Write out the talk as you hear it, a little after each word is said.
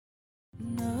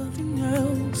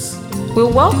We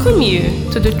welcome you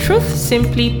to the Truth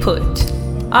Simply Put,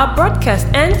 our broadcast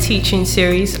and teaching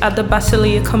series at the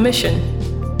Basileia Commission.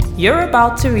 You're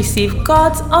about to receive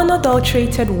God's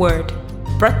unadulterated word,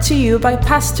 brought to you by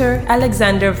Pastor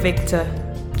Alexander Victor,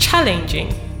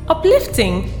 challenging,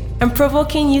 uplifting, and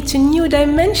provoking you to new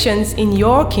dimensions in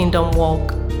your kingdom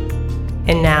walk.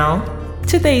 And now,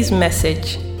 today's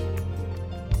message.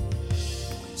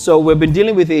 So we've been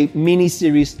dealing with a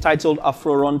mini-series titled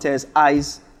Aphrorontes,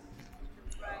 Eyes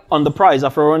on the Prize.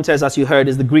 Aphrorontes, as you heard,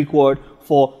 is the Greek word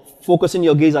for focusing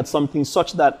your gaze at something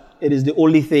such that it is the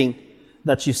only thing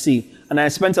that you see. And I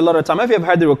spent a lot of time. If you have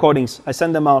heard the recordings, I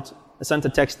sent them out. I sent a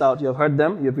text out. You have heard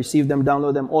them. You have received them.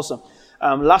 Download them. Awesome.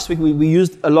 Last week, we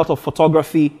used a lot of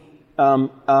photography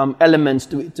elements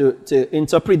to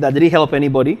interpret that. Did it help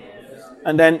anybody?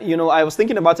 And then, I was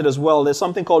thinking about it as well. There's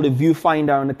something called a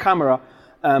viewfinder on the camera.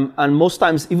 And most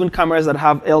times, even cameras that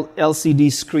have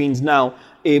LCD screens now,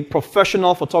 a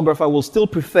professional photographer will still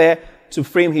prefer to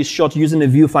frame his shot using a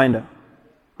viewfinder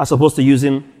as opposed to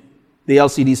using the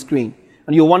LCD screen.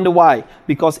 And you wonder why.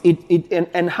 Because it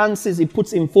enhances, it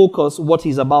puts in focus what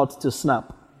he's about to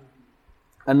snap.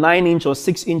 A 9-inch or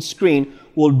 6-inch screen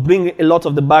will bring a lot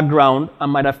of the background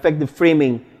and might affect the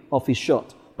framing of his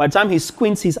shot. By the time he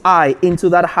squints his eye into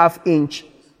that half-inch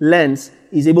lens,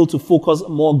 he's able to focus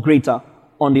more greater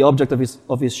on the object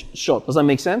of his shot. Does that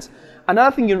make sense?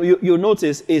 Another thing you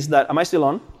notice is that, am I still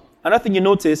on? Another thing you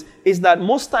notice is that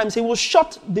most times he will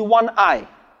shut the one eye.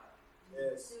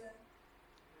 Yes.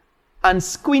 And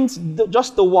squint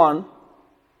just the one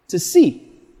to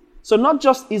see. So not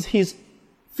just is his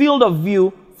field of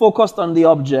view focused on the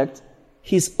object,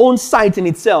 his own sight in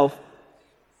itself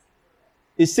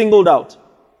is singled out.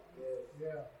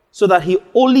 So that he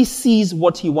only sees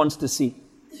what he wants to see.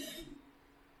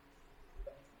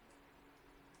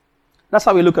 That's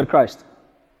how we look at Christ.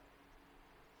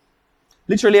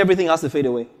 Literally everything has to fade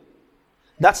away.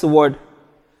 That's the word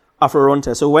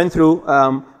Aphrorontes. So we went through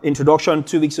introduction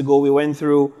 2 weeks ago. We went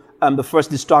through the first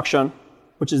distraction,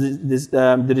 which is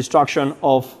the distraction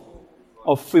of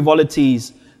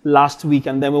frivolities last week.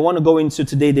 And then we want to go into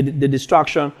today the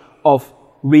distraction of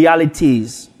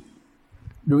realities.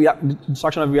 The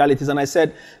distraction of realities. And I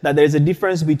said that there is a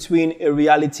difference between a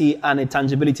reality and a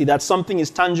tangibility. That something is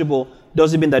tangible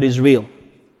doesn't mean that it's real.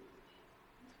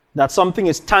 That something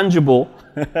is tangible,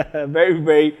 very,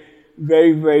 very,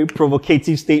 very, very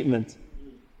provocative statement.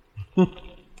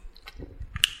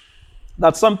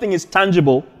 That something is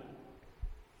tangible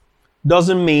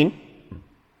doesn't mean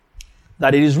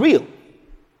that it is real.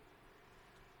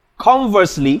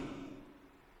 Conversely,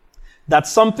 that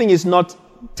something is not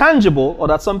tangible or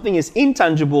that something is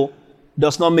intangible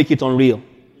does not make it unreal.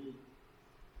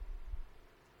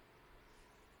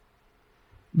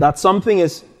 That something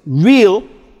is real,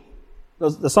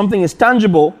 that something is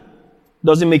tangible,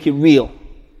 doesn't make it real.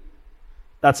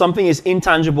 That something is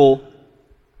intangible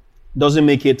doesn't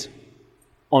make it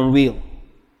unreal.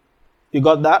 You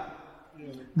got that? Yeah.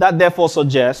 That therefore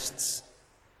suggests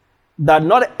that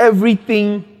not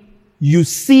everything you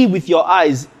see with your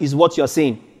eyes is what you're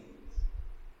seeing.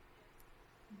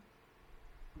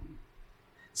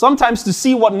 Sometimes to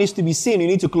see what needs to be seen, you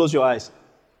need to close your eyes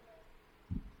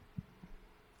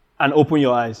and open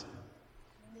your eyes.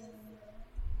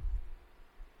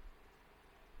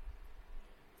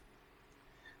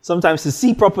 Sometimes to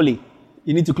see properly,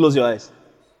 you need to close your eyes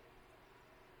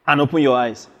and open your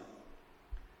eyes.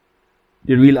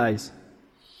 The real eyes.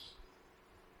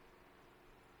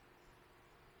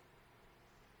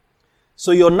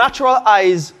 So your natural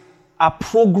eyes are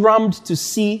programmed to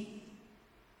see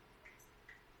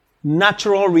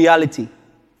natural reality.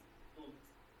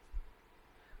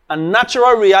 And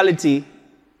natural reality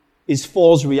is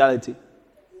false reality.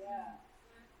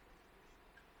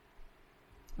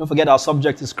 Don't forget our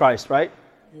subject is Christ, right?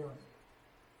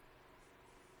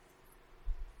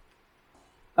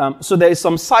 So there is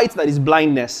some sight that is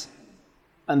blindness,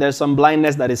 and there's some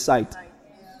blindness that is sight.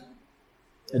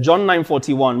 John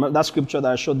 9:41, that scripture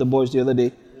that I showed the boys the other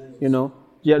day,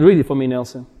 Yeah, read it for me,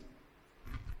 Nelson.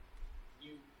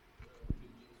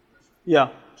 Yeah.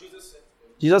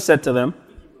 Jesus said to them,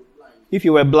 if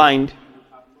you were blind,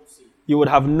 you would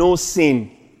have no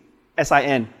sin.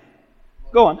 S-I-N.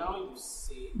 Go on.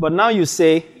 But now you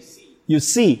say, you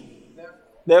see.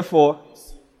 Therefore,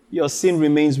 your sin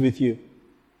remains with you.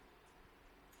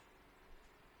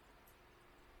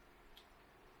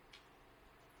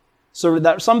 So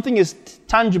that something is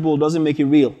tangible doesn't make it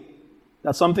real.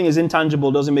 That something is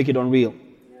intangible doesn't make it unreal.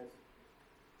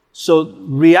 So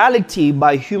reality,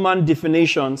 by human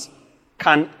definitions,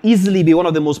 can easily be one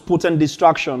of the most potent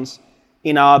distractions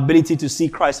in our ability to see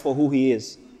Christ for who he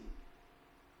is.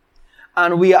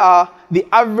 And the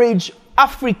average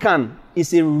African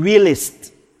is a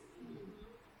realist.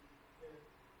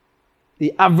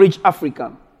 The average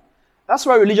African. That's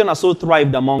why religion has so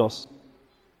thrived among us.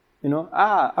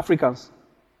 Africans.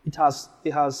 It has.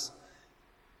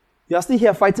 You are still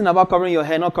here fighting about covering your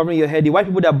hair, not covering your hair. The white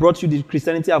people that brought you the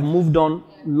Christianity have moved on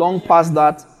long past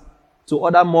that to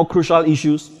other more crucial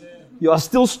issues. You are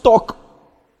still stuck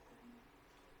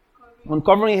on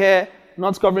covering hair,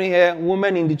 not covering hair,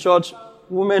 women in the church,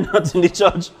 women not in the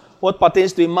church, what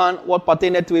pertains to a man, what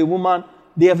pertained to a woman.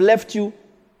 They have left you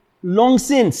long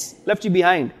since, left you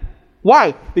behind.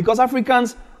 Why? Because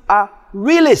Africans are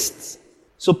realists.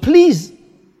 So please,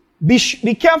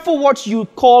 be careful what you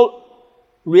call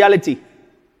reality.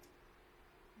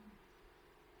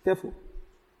 Careful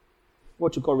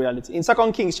what you call reality. In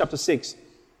 2 Kings chapter 6,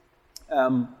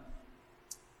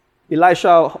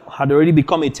 Elisha had already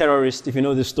become a terrorist, if you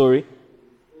know the story.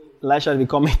 Elisha had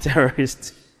become a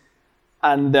terrorist.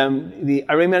 And the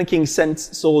Aramean king sent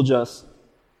soldiers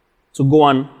to go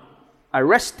and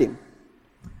arrest him.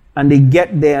 And they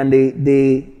get there and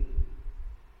they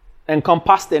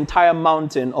encompass the entire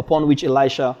mountain upon which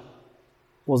Elisha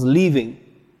was living.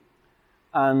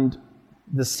 And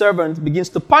the servant begins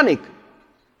to panic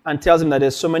and tells him that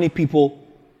there's so many people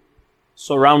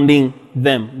surrounding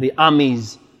them. The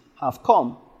armies have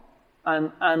come.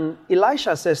 And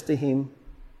Elisha says to him,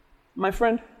 my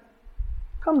friend,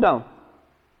 calm down.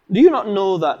 Do you not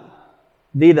know that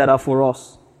they that are for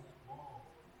us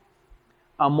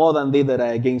are more than they that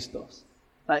are against us?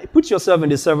 Now, put yourself in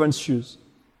the servant's shoes.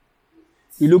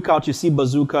 You look out, you see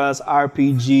bazookas,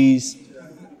 RPGs,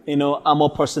 armor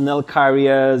personnel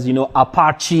carriers,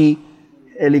 Apache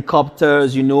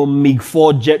helicopters,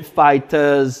 MiG-4 jet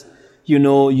fighters,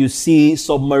 you see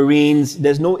submarines.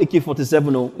 There's no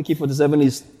AK-47. No. AK-47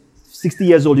 is 60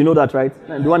 years old. You know that, right?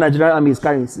 And the one Nigerian army is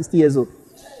carrying, 60 years old.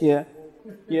 Yeah.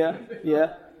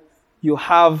 You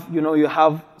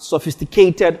have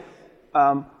sophisticated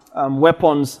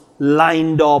weapons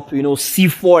lined up,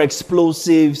 C4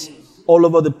 explosives all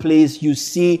over the place. You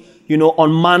see,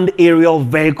 unmanned aerial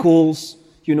vehicles,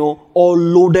 all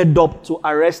loaded up to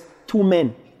arrest 2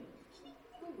 men.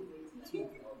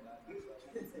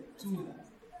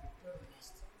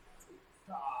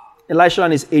 Elisha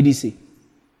and his ADC.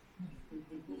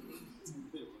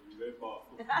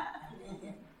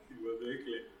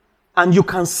 And you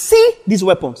can see these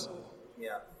weapons.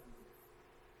 Yeah.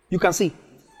 You can see.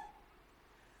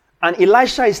 And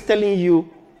Elisha is telling you,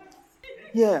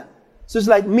 yeah. So it's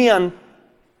like me and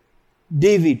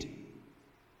David.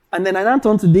 And then I now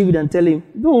turn to David and tell him,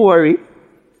 don't worry.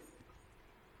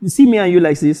 You see me and you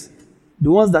like this?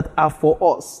 The ones that are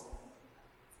for us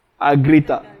are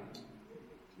greater.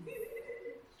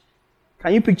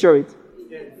 Can you picture it?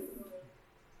 Yes.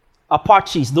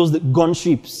 Apaches, those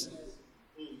gunships.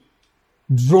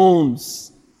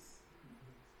 Drones.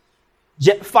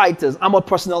 Jet fighters, armored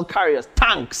personnel carriers,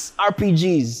 tanks,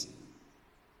 RPGs.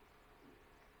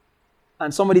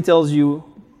 And somebody tells you,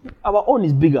 our own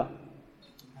is bigger.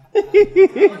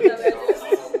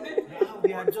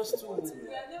 We are just 2.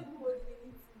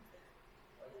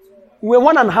 We're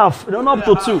 1.5. They're not up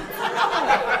to 2.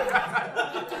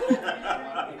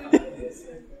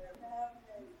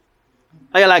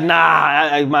 And you're like, nah,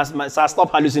 I must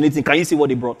stop hallucinating. Can you see what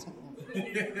he brought?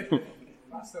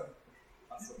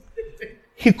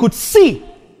 He could see,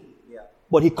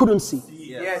 but he couldn't see.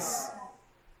 Yes.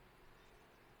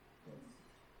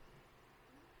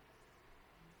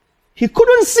 He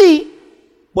couldn't see,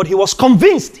 but he was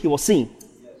convinced he was seeing.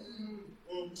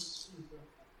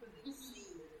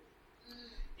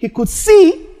 He could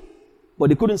see, but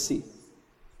he couldn't see.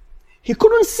 He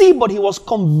couldn't see, but he was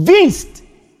convinced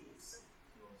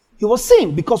he was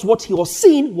seeing, because what he was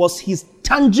seeing was his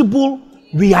tangible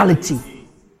reality.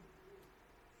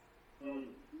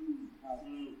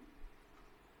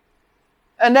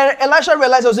 And then Elisha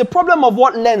realized there was a problem of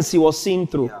what lens he was seeing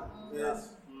through. Yes.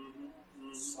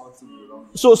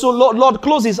 So Lord,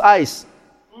 close his eyes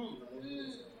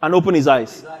and open his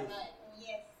eyes.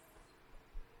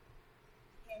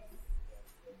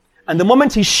 And the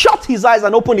moment he shut his eyes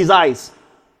and opened his eyes,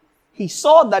 he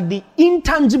saw that the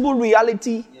intangible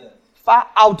reality far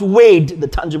outweighed the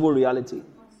tangible reality.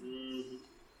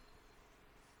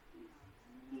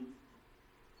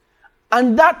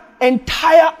 And that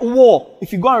entire war,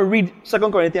 if you go and read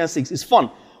 2 Corinthians 6, it's fun,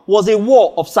 was a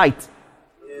war of sight.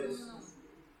 Yes.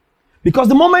 Because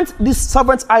the moment this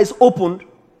servant's eyes opened,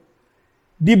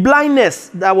 the blindness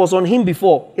that was on him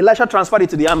before, Elisha transferred it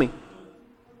to the army.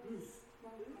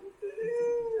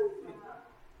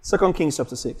 2 Kings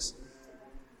chapter 6.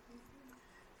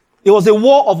 It was a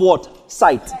war of what?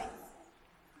 Sight.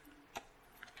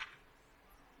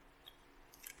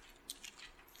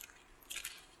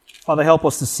 Father, help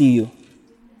us to see you.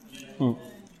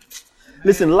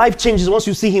 Listen, life changes once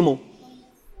you see him. Oh.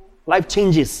 Life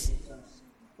changes.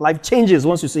 Life changes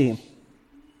once you see him.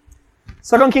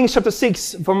 2 Kings chapter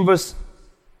 6 from verse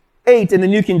 8 in the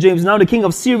New King James. Now the king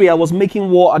of Syria was making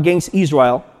war against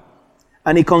Israel,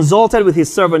 and he consulted with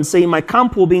his servants, saying, my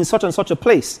camp will be in such and such a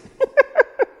place.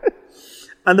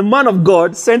 And the man of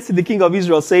God sent to the king of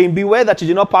Israel, saying, beware that you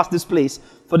do not pass this place,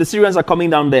 for the Syrians are coming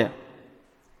down there.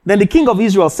 Then the king of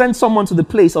Israel sent someone to the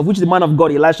place of which the man of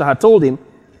God Elisha had told him.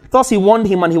 Thus he warned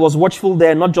him, and he was watchful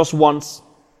there, not just once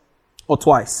or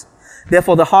twice.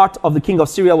 Therefore the heart of the king of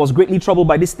Syria was greatly troubled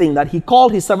by this thing, that he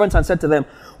called his servants and said to them,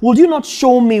 would you not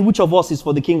show me which of us is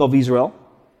for the king of Israel?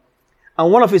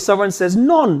 And one of his servants says,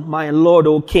 none, my lord,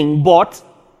 O king, but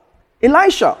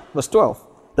Elisha. Verse 12.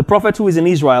 The prophet who is in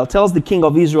Israel tells the king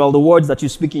of Israel the words that you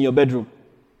speak in your bedroom.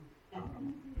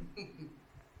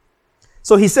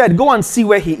 So he said, go and see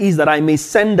where he is, that I may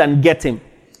send and get him.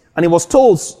 And he was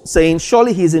told, saying,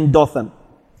 surely he is in Dothan.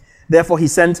 Therefore he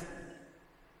sent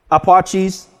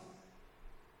Apaches,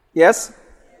 yes,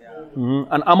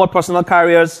 and armored personnel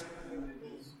carriers,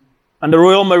 and the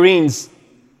Royal Marines,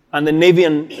 and the Navy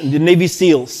and the Navy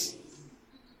SEALs,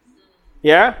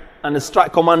 yeah, and the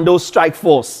Commando Strike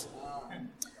Force.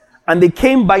 And they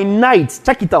came by night.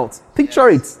 Check it out. Picture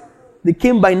it. They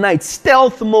came by night,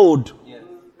 stealth mode,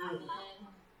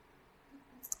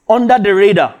 under the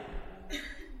radar,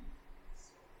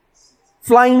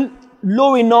 flying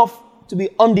low enough to be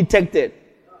undetected,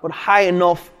 but high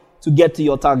enough to get to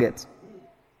your target,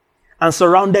 and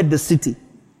surrounded the city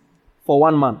for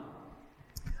one man.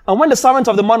 And when the servant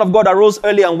of the man of God arose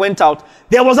early and went out,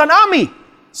 there was an army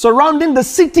surrounding the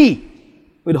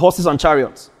city with horses and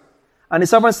chariots. And the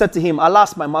servant said to him,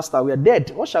 alas, my master, we are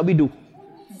dead. What shall we do?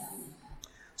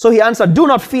 So he answered, do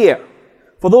not fear,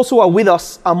 for those who are with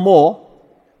us are more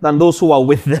than those who are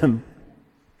with them.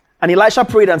 And Elisha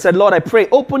prayed and said, Lord, I pray,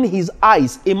 open his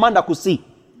eyes, a man that could see.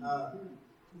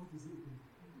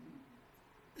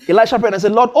 Elisha prayed and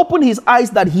said, Lord, open his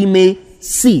eyes that he may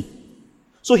see.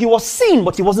 So he was seen,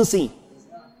 but he wasn't seen.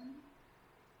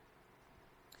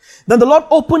 Then the Lord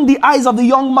opened the eyes of the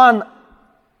young man,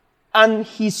 and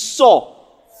he saw.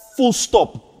 Full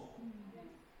stop.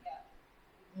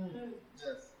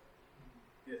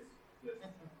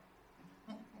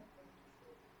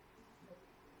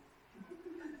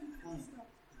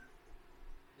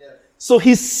 So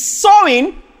his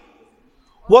sawing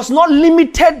was not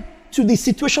limited to the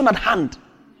situation at hand.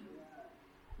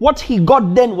 What he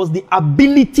got then was the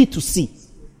ability to see.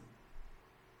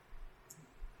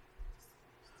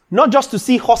 Not just to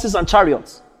see horses and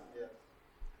chariots.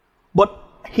 But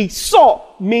he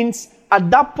saw means at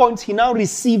that point he now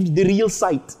received the real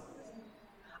sight.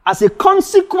 As a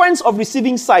consequence of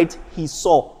receiving sight, he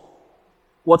saw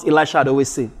what Elisha had always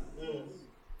said.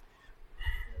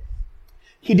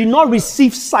 He did not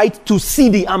receive sight to see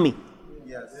the army.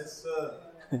 Yes, sir.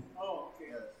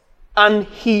 And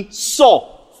he saw.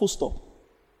 Full stop.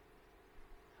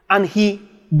 And he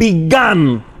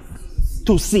began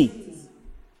to see.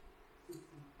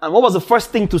 And what was the first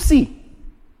thing to see?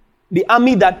 The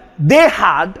army that they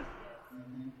had.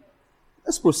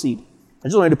 Let's proceed. I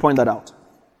just wanted to point that out.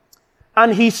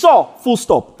 And he saw, full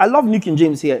stop. I love New King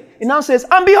James here. It now says,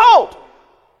 and behold,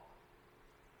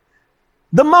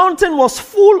 the mountain was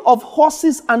full of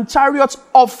horses and chariots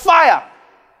of fire.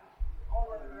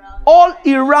 All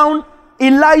around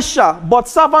Elisha, but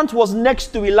servant was next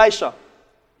to Elisha.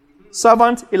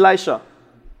 Servant Elisha.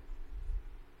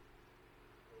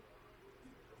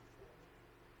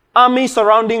 Army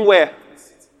surrounding where?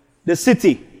 The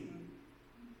city.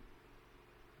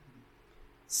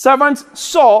 Servants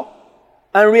saw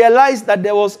and realized that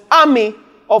there was army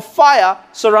of fire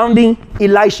surrounding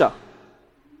Elisha.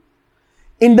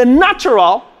 In the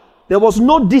natural, there was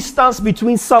no distance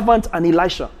between servant and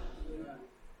Elisha.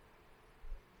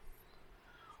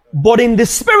 But in the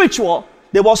spiritual,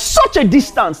 there was such a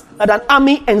distance that an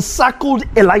army encircled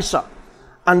Elisha,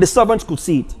 and the servant could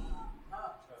see it.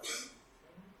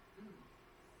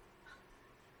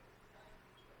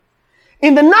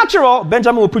 In the natural,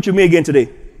 Benjamin will preach with me again today.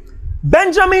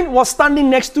 Benjamin was standing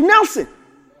next to Nelson.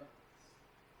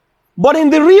 But in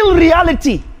the real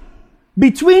reality,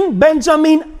 between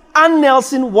Benjamin and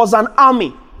Nelson was an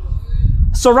army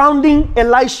surrounding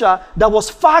Elisha that was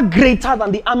far greater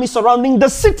than the army surrounding the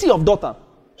city of Dothan.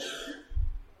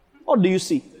 What do you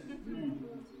see?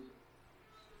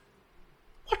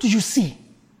 What do you see?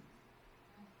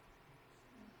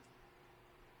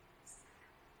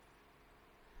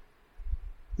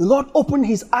 The Lord opened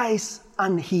his eyes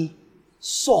and he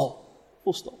saw.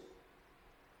 Full stop.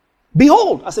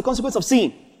 Behold, as a consequence of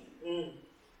seeing,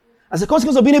 as a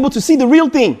consequence of being able to see the real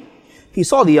thing, he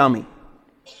saw the army.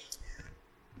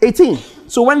 18.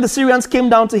 So when the Syrians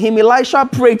came down to him, Elisha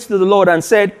prayed to the Lord and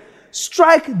said,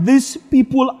 strike these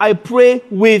people, I pray,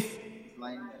 with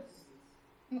blindness.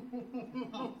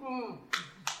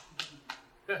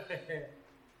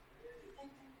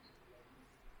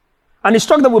 And he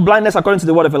struck them with blindness according to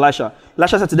the word of Elisha.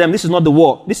 Elisha said to them, this is not the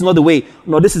war, this is not the way,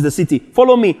 nor this is the city.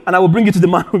 Follow me, and I will bring you to the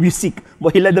man whom you seek.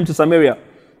 But he led them to Samaria.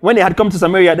 When they had come to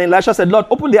Samaria, then Elisha said, Lord,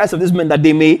 open the eyes of these men that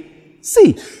they may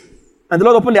see. And the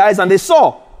Lord opened their eyes and they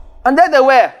saw. And there they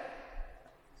were.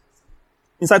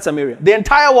 Inside Samaria. The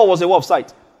entire war was a war of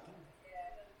sight.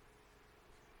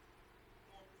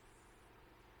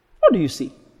 What do you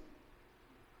see?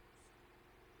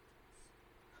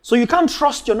 So you can't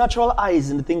trust your natural eyes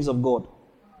in the things of God.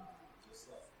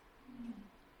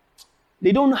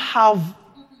 They don't have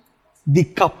the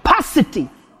capacity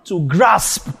to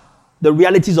grasp the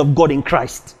realities of God in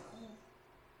Christ.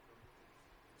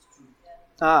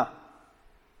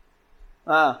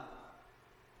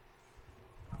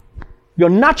 Your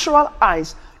natural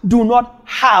eyes do not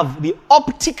have the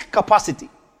optic capacity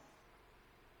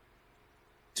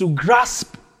to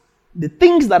grasp the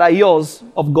things that are yours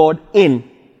of God in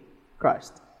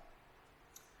Christ.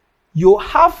 You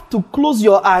have to close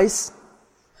your eyes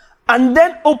and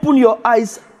then open your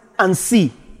eyes and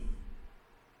see.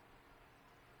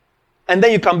 And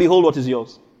then you can behold what is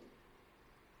yours.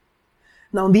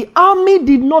 Now, the army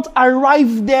did not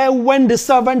arrive there when the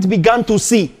servant began to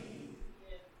see.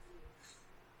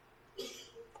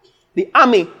 The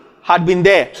army had been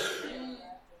there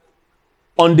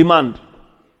on demand.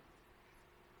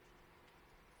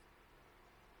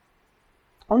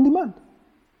 On demand.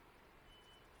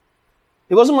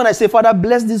 It wasn't when I say, Father,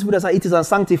 bless this food as I eat it and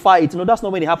sanctify it. No, that's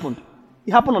not when it happened.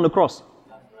 It happened on the cross.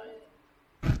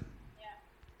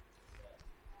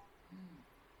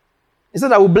 He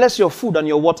said, I will bless your food and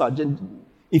your water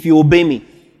if you obey me.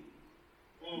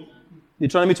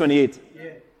 Deuteronomy 28.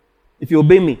 If you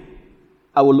obey me,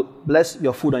 I will bless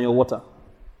your food and your water.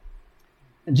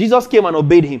 And Jesus came and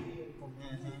obeyed him.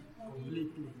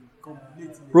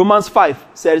 Romans 5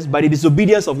 says, by the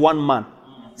disobedience of one man,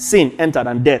 sin entered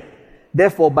and death.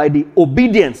 Therefore, by the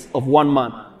obedience of one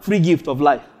man, free gift of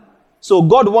life. So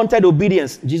God wanted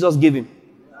obedience, Jesus gave him.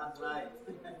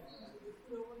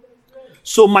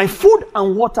 So my food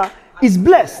and water is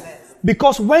blessed.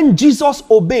 Because when Jesus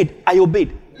obeyed, I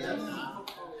obeyed. Yes.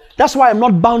 That's why I'm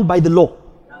not bound by the law.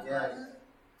 Yes.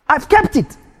 I've kept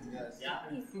it. Yes.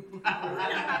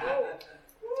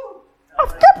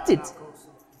 I've kept it.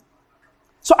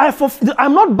 So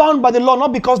I'm not bound by the law,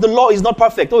 not because the law is not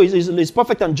perfect. Oh, it's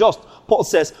perfect and just, Paul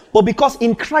says. But because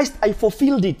in Christ I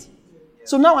fulfilled it.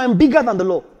 So now I'm bigger than the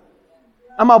law.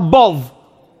 I'm above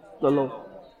the law.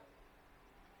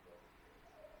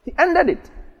 He ended it.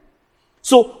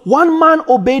 So one man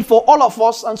obeyed for all of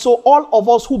us, and so all of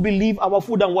us who believe our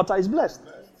food and water is blessed.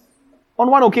 On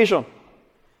one occasion.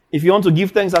 If you want to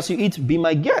give thanks as you eat, be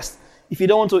my guest. If you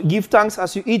don't want to give thanks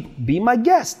as you eat, be my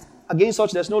guest. Against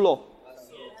such, there's no law.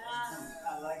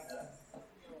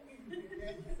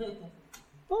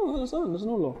 No, there's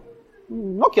no law.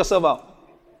 Knock yourself out.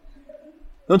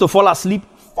 You want to fall asleep?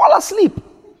 Fall asleep. You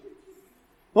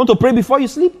want to pray before you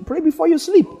sleep? Pray before you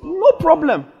sleep. No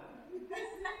problem.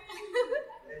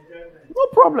 No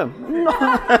problem. No.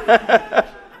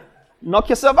 Knock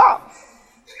yourself out.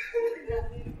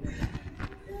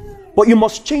 But you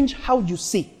must change how you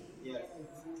see.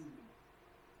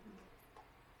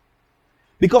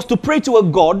 Because to pray to a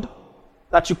God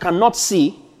that you cannot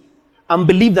see and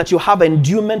believe that you have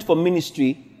endowment for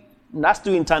ministry, that's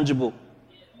too intangible.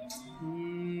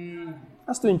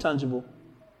 That's too intangible.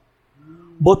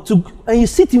 But and you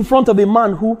sit in front of a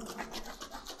man who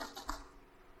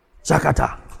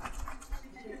Zakata.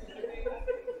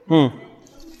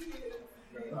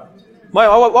 What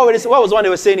was the one they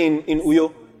were saying in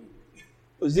Uyo?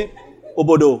 Was it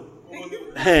Obodo?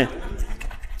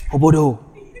 Obodo.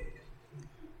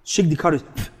 Shake the carrot.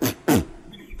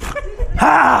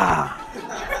 Ha!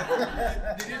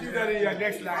 Did you do that in your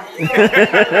next line?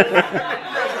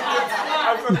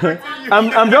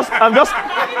 I'm just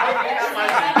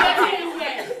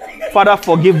Father,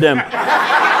 forgive them.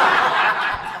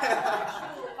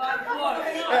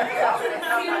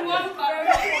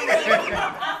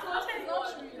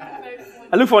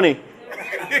 I look funny.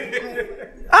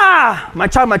 My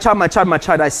child,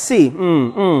 I see.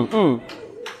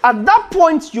 At that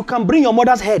point, you can bring your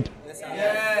mother's head.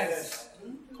 Yes.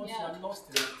 Because you are lost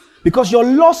in it. Because you're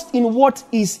lost in what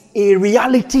is a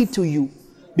reality to you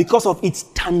because of its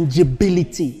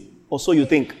tangibility, or so you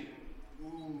think.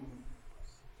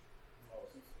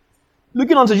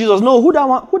 Looking unto Jesus, no, who do I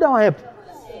want help?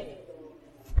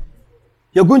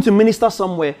 You're going to minister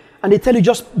somewhere and they tell you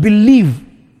just believe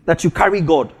that you carry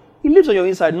God. He lives on your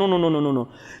inside. No.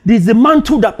 This is the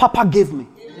mantle that Papa gave me.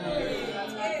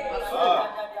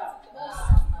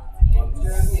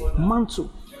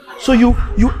 Mantle. So you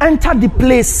enter the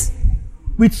place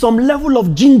with some level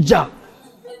of ginger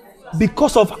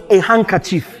because of a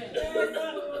handkerchief.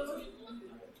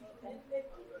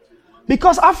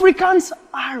 Because Africans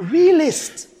are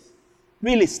realists.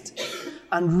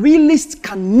 And realists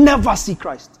can never see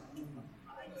Christ.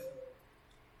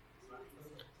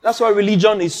 That's why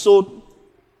religion is so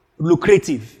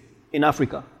lucrative in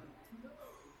Africa.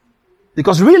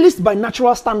 Because realists by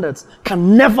natural standards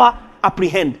can never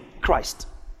apprehend Christ.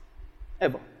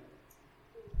 Ever.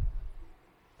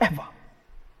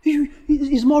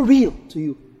 It's more real to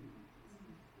you.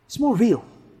 It's more real.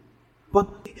 But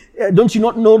don't you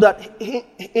not know that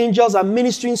angels are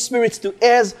ministering spirits to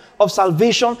heirs of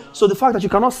salvation? So the fact that you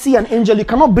cannot see an angel, you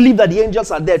cannot believe that the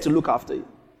angels are there to look after you.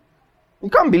 You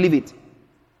can't believe it.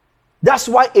 That's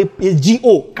why a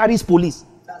GO carries police.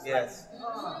 Yes.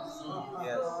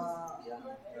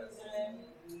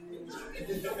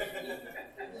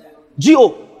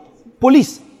 GO,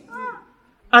 police.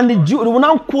 And the GO will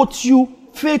now quote you,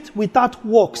 faith without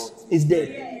works is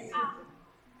dead.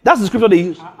 That's the scripture they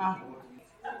use.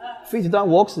 Faith without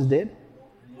works is dead.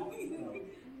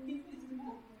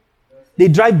 They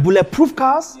drive bulletproof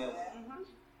cars.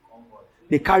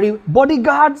 They carry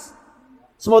bodyguards.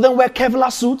 Some of them wear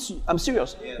Kevlar suits. I'm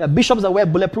serious. There are bishops that wear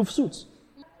bulletproof suits.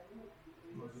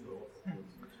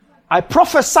 I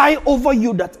prophesy over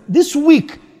you that this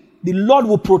week the Lord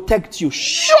will protect you.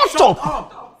 Shut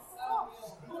up!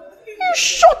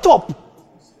 Shut up!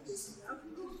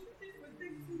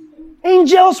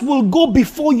 Angels will go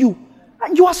before you.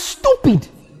 And you are stupid.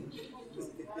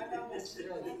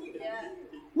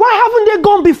 Why haven't they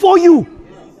gone before you?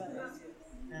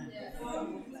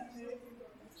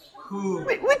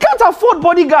 We can't afford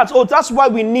bodyguards. Oh, that's why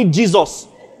we need Jesus.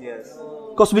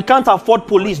 Because we can't afford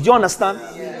police. Do you understand?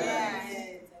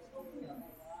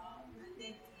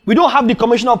 We don't have the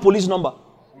commissioner of police number.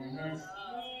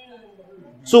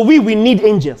 So we need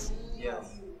angels.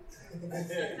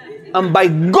 And by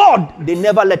God, they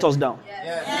never let us down.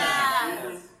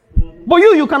 But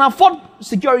you can afford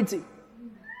security.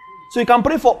 So you can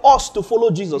pray for us to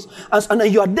follow Jesus. And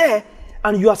then you are there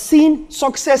and you are seeing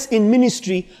success in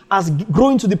ministry as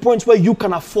growing to the point where you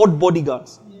can afford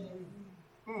bodyguards.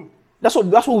 That's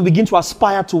what we begin to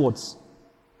aspire towards.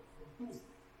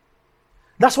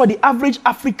 That's why the average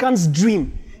African's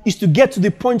dream is to get to the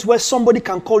point where somebody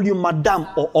can call you madam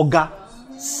or oga.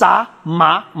 Sir,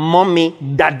 ma, mommy,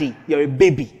 daddy. You're a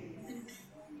baby.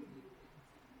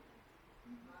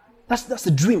 That's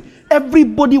the dream.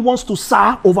 Everybody wants to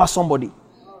sir over somebody.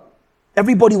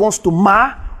 Everybody wants to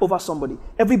ma over somebody.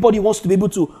 Everybody wants to be able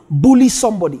to bully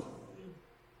somebody.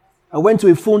 I went to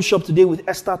a phone shop today with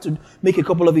Esther to make a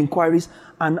couple of inquiries,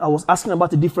 and I was asking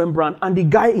about a different brand, and the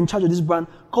guy in charge of this brand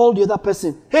called the other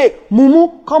person. Hey,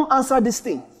 Mumu, come answer this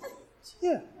thing.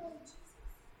 Yeah.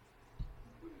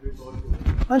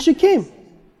 And she came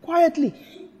quietly.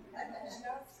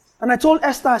 And I told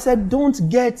Esther, I said, don't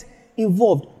get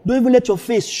involved. Don't even let your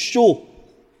face show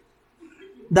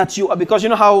that you are, because you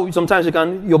know how sometimes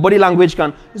your body language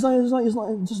can, it's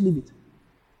not, just leave it.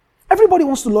 Everybody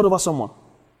wants to lord over someone.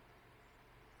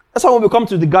 That's why when we come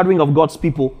to the gathering of God's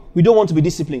people, we don't want to be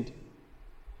disciplined.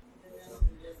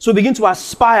 So we begin to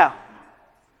aspire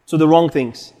to the wrong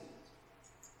things.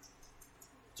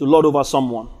 To lord over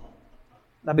someone.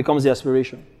 That becomes the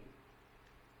aspiration.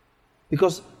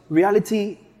 Because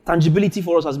reality, tangibility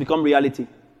for us has become reality.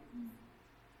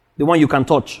 The one you can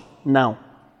touch now.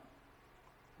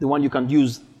 The one you can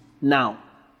use now.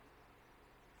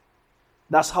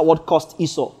 That's what cost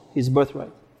Esau his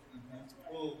birthright.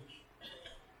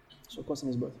 So cost him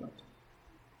his birthright.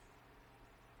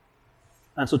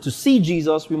 And so to see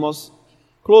Jesus, we must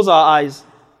close our eyes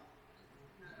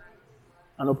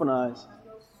and open our eyes.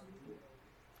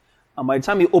 And by the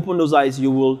time you open those eyes,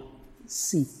 you will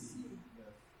see.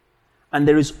 And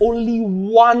there is only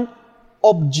one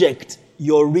object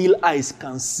your real eyes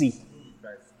can see.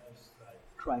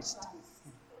 Christ.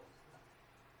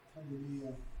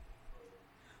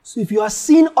 So if you are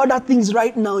seeing other things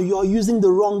right now, you are using the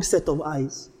wrong set of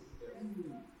eyes.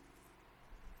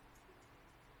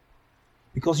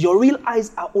 Because your real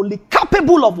eyes are only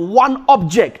capable of one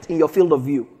object in your field of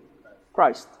view.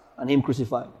 Christ and Him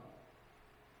crucified.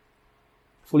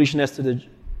 Foolishness to the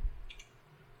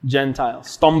Gentiles,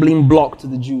 stumbling block to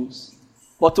the Jews.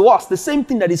 But to us, the same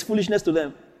thing that is foolishness to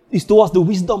them is to us the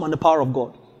wisdom and the power of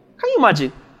God. Can you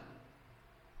imagine?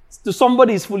 To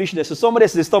somebody is foolishness, to somebody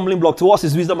is a stumbling block, to us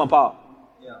is wisdom and power.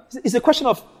 Yeah. It's a question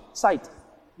of sight.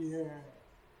 Yeah.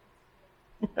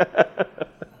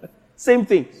 Same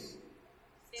thing.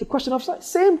 It's a question of sight.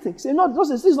 Same thing. This is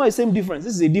not the same difference.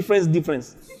 This is a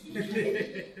difference.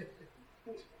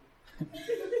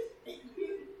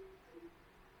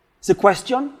 It's a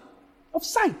question of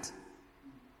sight.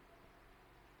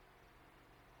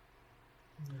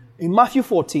 In Matthew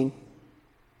 14,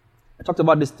 I talked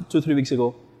about this 2-3 weeks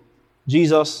ago.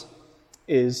 Jesus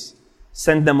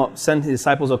sent his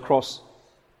disciples across,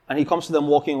 and he comes to them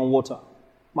walking on water.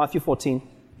 Matthew 14,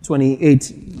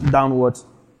 28 downwards.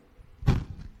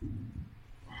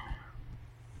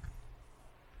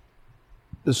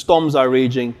 The storms are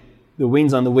raging, the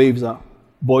winds and the waves are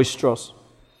boisterous.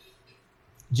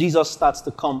 Jesus starts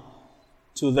to come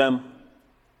to them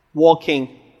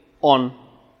walking on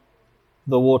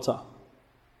the water.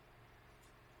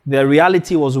 Their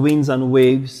reality was winds and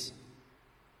waves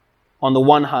on the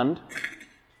one hand.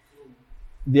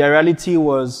 Their reality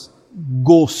was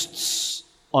ghosts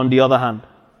on the other hand.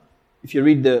 If you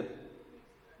read the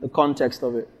context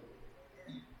of it.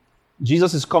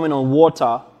 Jesus is coming on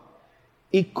water.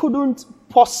 It couldn't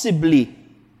possibly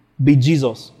be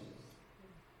Jesus.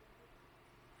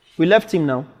 We left him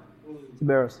now to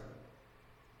bear us.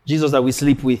 Jesus that we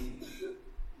sleep with,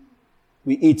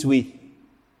 we eat with,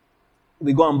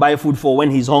 we go and buy food for when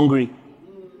he's hungry.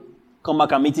 Come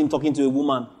back and meet him talking to a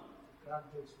woman.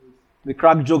 We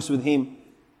crack jokes with him.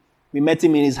 We met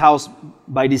him in his house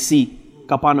by the sea,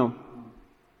 Capernaum,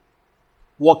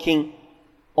 walking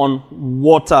on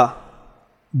water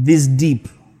this deep.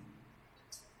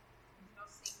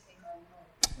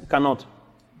 Cannot.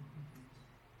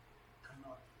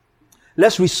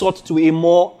 Let's resort to a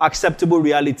more acceptable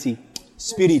reality.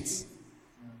 Spirits.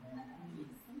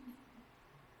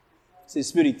 It's a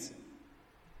spirit.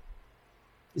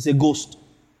 It's a ghost.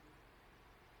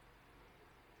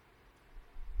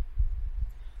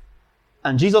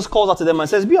 And Jesus calls out to them and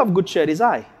says, "Be of good cheer, it is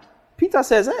I." Peter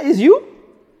says, "Is you?"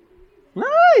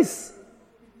 Nice.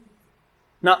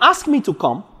 Now ask me to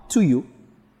come to you,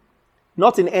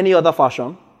 not in any other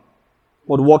fashion,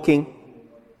 but walking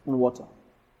on water.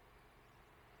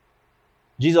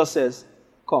 Jesus says,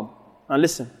 "Come." Now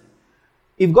listen.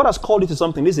 If God has called you to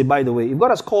something, this is by the way, if God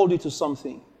has called you to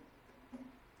something,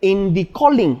 in the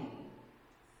calling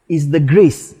is the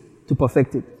grace to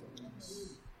perfect it.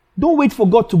 Don't wait for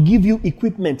God to give you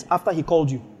equipment after he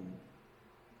called you.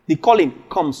 The calling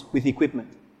comes with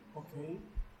equipment. Okay.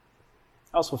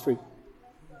 That's for free.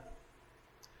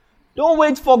 Don't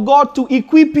wait for God to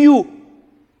equip you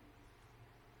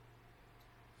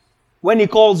when he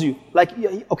calls you. Like,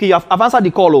 okay, I've answered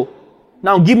the call.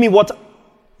 Now give me what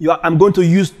I'm going to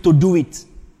use to do it.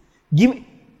 You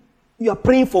are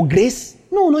praying for grace?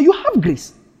 No, you have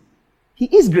grace. He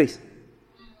is grace.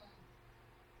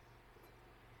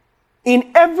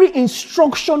 In every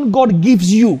instruction God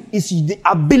gives you is the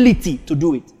ability to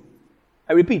do it.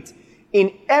 I repeat,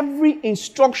 in every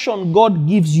instruction God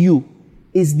gives you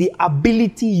is the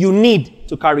ability you need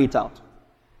to carry it out.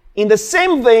 In the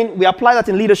same vein, we apply that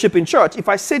in leadership in church. If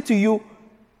I say to you,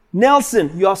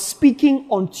 "Nelson, you are speaking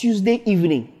on Tuesday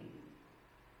evening,"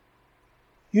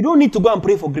 you don't need to go and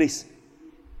pray for grace.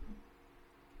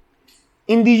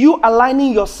 In the you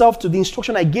aligning yourself to the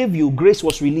instruction I gave you, grace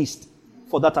was released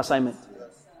for that assignment.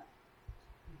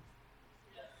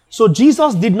 So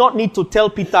Jesus did not need to tell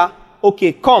Peter,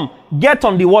 "Okay, come, get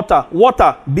on the water.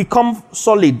 Water, become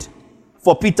solid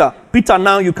for Peter. Peter,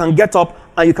 now you can get up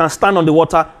and you can stand on the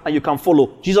water and you can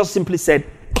follow." Jesus simply said,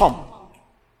 "Come."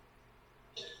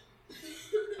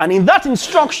 And in that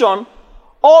instruction,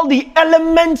 all the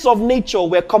elements of nature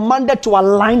were commanded to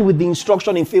align with the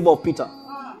instruction in favor of Peter.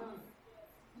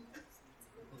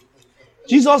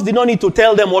 Jesus did not need to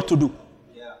tell them what to do.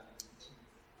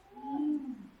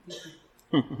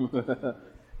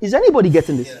 Is anybody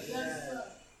getting this?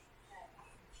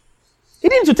 He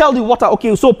didn't need to tell the water,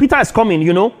 "Okay, so Peter is coming,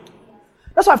 you know."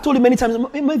 That's why I've told you many times,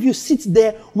 maybe you sit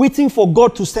there waiting for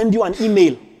God to send you an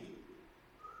email.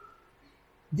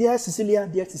 Dear Cecilia,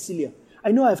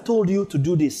 I know I've told you to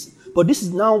do this, but this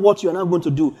is now what you're now going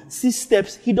to do. 6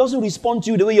 steps. He doesn't respond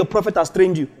to you the way your prophet has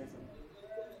trained you.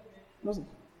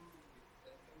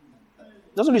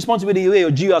 Doesn't respond to you the way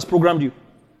your GU has programmed you.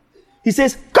 He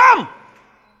says, "Come!"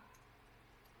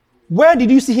 Where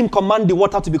did you see him command the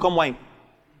water to become wine?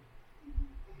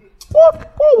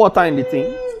 Pour water in the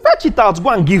thing. Fetch it out. Go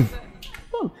and give.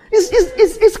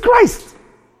 It's Christ.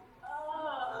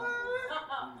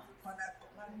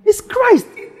 It's Christ.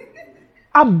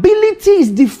 Ability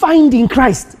is defined in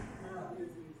Christ.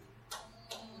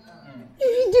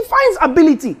 He defines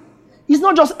ability. He's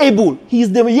not just able. He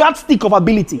is the yardstick of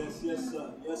ability. Yes,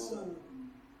 sir. Yes, sir.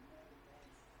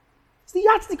 It's the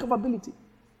yardstick of ability.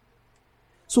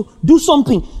 So do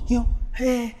something.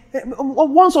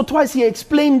 Once or twice he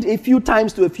explained a few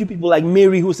times to a few people like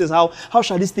Mary who says, how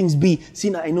shall these things be?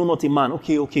 Seeing I know not a man.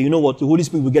 Okay, you know what? The Holy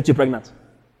Spirit will get you pregnant.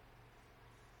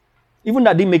 Even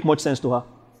that didn't make much sense to her.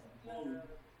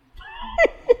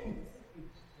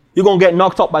 You're going to get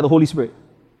knocked up by the Holy Spirit.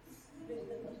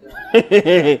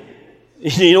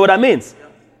 You know what that means?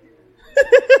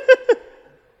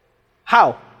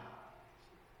 How?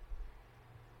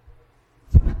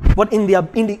 But in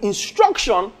the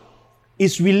instruction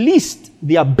is released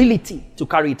the ability to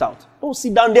carry it out. Don't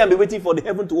sit down there and be waiting for the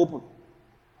heaven to open.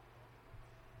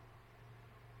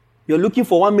 You're looking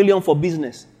for 1 million for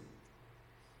business.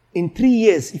 In 3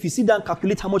 years, if you sit down and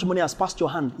calculate how much money has passed your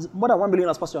hand, more than 1 million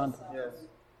has passed your hand. Yes.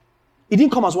 It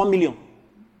didn't come as 1 million.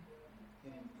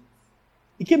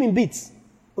 It came in bits.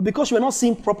 But because you were not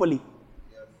seeing properly,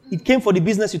 it came for the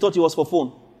business you thought it was for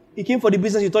phone. It came for the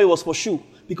business you thought it was for shoe.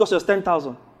 Because it was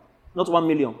 10,000, not 1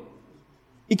 million.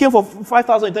 It came for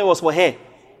 5,000, you thought it was for hair.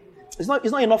 It's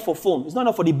not enough for phone. It's not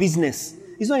enough for the business.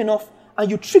 It's not enough. And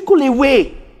you trickle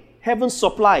away heaven's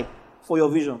supply for your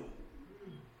vision.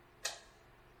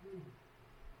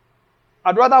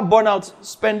 I'd rather burn out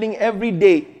spending every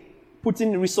day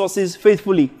putting resources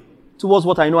faithfully towards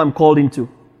what I know I'm called into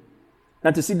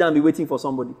than to sit down and be waiting for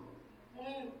somebody.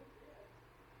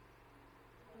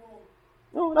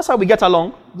 No, that's how we get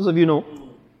along. Those of you know.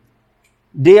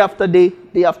 Day after day,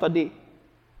 day after day.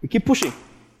 We keep pushing.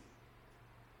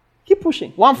 Keep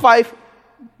pushing. 1.5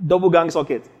 double gang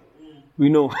socket. We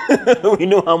know. We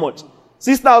know how much.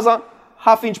 6,000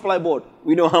 half-inch plyboard.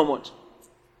 We know how much.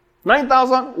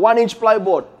 9,000 1-inch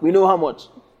plyboard. We know how much.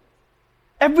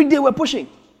 Every day we're pushing.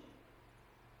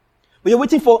 But you're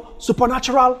waiting for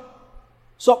supernatural.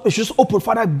 So it's just open,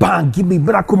 Father, bang, give me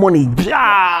miracle money.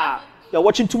 Blah. You're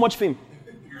watching too much film.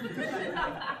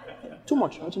 Too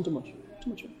much. Watching too much. Too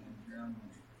much.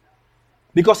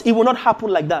 Because it will not happen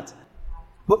like that.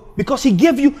 But because he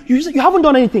gave you haven't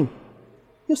done anything.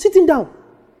 You're sitting down.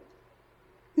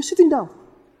 You're sitting down.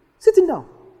 Sitting down.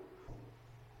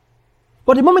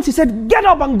 But the moment he said, get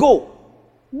up and go.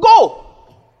 Go.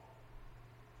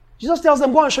 Jesus tells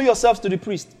them, go and show yourselves to the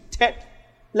priest. 10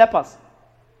 lepers.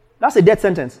 That's a death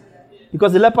sentence.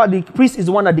 Because the priest is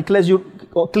the one that declares you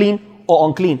clean or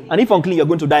unclean. And if unclean, you're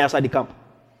going to die outside the camp.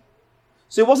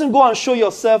 So it wasn't go and show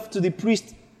yourself to the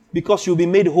priest because you'll be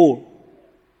made whole.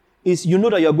 It's you know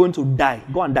that you're going to die.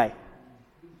 Go and die.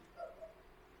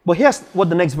 But here's what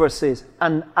the next verse says.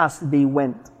 And as they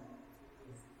went.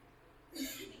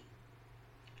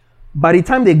 By the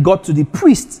time they got to the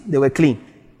priest, they were clean.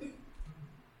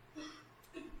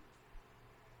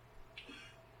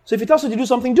 So if he tells you to do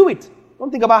something, do it.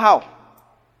 Don't think about how.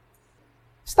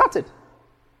 Start it.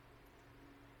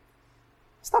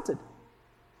 Start it.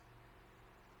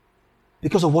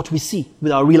 Because of what we see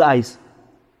with our real eyes.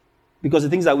 Because the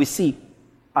things that we see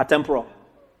are temporal.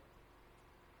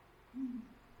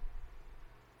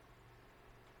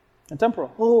 And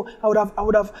temporal. Oh, I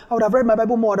would have read my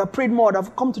Bible more, I would have prayed more, I would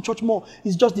have come to church more.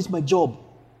 It's just this my job.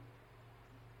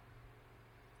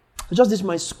 It's just this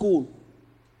my school.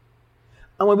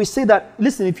 And when we say that,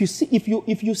 listen, if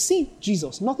you see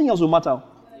Jesus, nothing else will matter.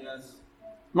 Yes.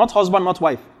 Not husband, not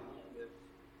wife.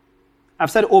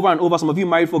 I've said over and over, some of you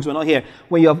married folks were not here,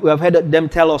 when we have heard them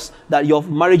tell us that your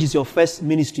marriage is your first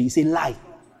ministry. It's a lie.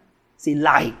 It's a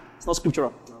lie. It's not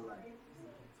scriptural.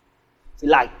 It's a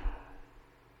lie.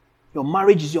 Your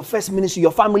marriage is your first ministry.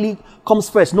 Your family comes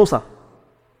first. No, sir.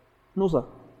 No, sir.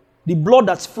 The blood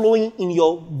that's flowing in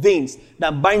your veins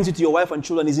that binds you to your wife and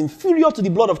children is inferior to the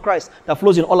blood of Christ that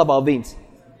flows in all of our veins.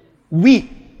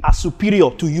 We are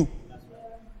superior to you.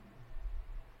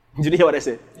 Did you hear what I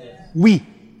said? Yes. We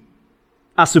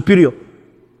are superior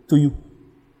to you.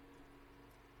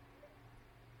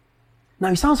 Now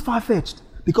it sounds far-fetched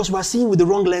because we are seeing with the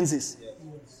wrong lenses.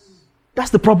 Yes. That's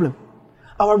the problem.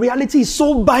 Our reality is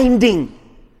so binding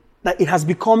that it has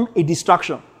become a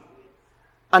distraction.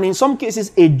 And in some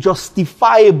cases, a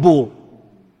justifiable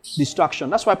distraction.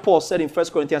 That's why Paul said in 1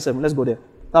 Corinthians 7. Let's go there.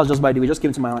 That was just by the way. Just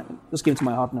came to my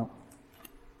heart now.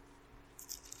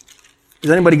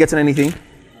 Is anybody getting anything?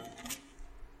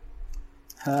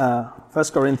 1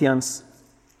 Corinthians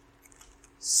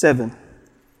 7.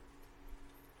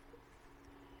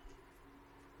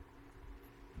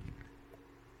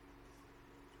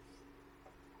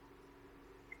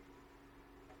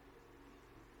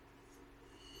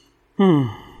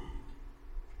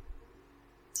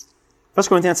 1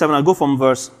 Corinthians 7, I'll go from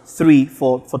verse 3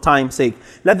 for time's sake.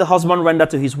 Let the husband render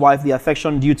to his wife the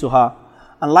affection due to her,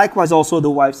 and likewise also the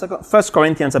wife. 1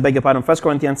 Corinthians, I beg your pardon, 1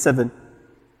 Corinthians 7.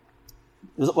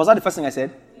 Was that the first thing I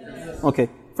said? Yes. Okay.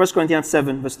 1 Corinthians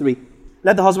 7, verse 3.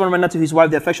 Let the husband render to his wife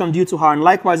the affection due to her, and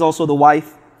likewise also the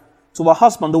wife to her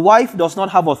husband. The wife does not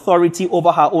have authority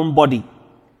over her own body,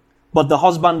 but the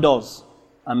husband does.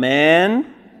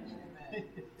 Amen.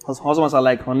 Husbands are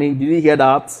like, honey, did you hear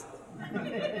that?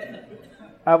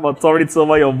 I have authority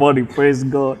over your body. Praise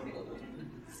God.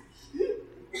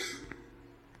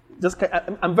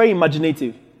 I'm very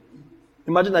imaginative.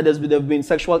 Imagine that there have been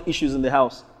sexual issues in the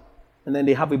house, and then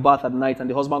they have a bath at night, and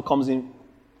the husband comes in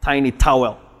tying a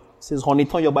towel. Says, honey,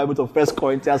 turn your Bible to 1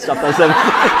 Corinthians chapter 7.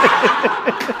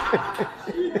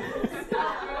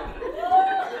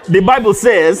 The Bible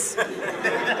says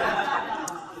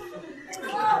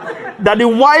that the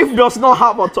wife does not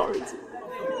have authority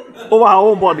over her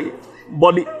own body,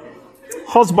 but the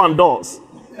husband does.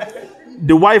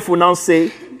 The wife will now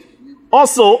say,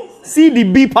 also, see the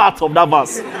B part of that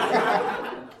verse.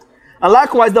 And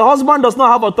likewise, the husband does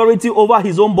not have authority over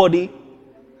his own body,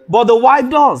 but the wife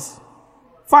does.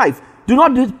 5. Do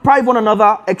not deprive one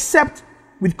another except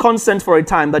with consent for a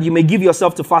time, that you may give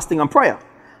yourself to fasting and prayer,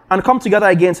 and come together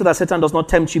again so that Satan does not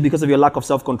tempt you because of your lack of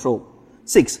self-control.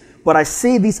 6. But I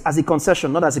say this as a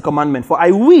concession, not as a commandment, for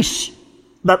I wish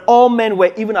that all men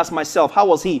were even as myself. How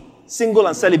was he? Single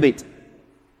and celibate.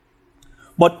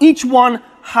 But each one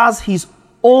has his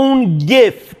own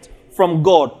gift from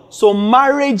God. So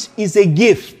marriage is a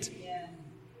gift.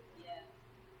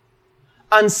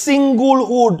 And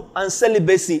singlehood and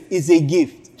celibacy is a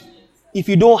gift. If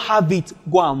you don't have it,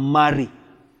 go and marry.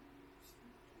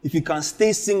 If you can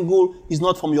stay single, it's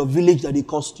not from your village that it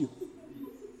cost you.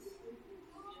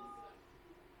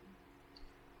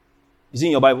 Is it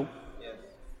in your Bible? Yes.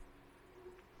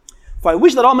 For I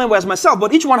wish that all men were as myself,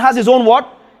 but each one has his own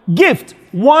what? Gift.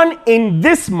 One in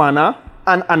this manner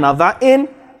and another in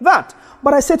that.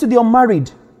 But I say to the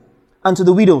unmarried and to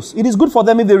the widows, it is good for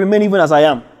them if they remain even as I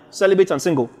am, celibate and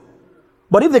single.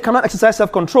 But if they cannot exercise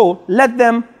self-control, let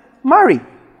them marry.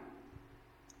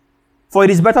 For it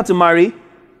is better to marry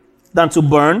than to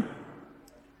burn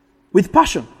with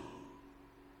passion.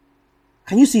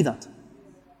 Can you see that?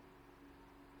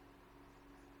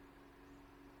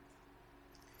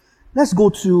 Let's go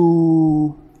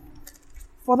to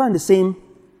further in the same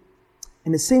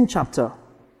chapter.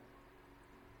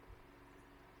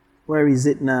 Where is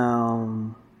it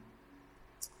now?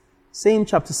 Same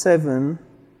chapter 7,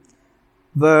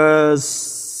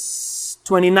 verse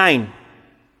 29.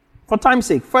 For time's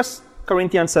sake, 1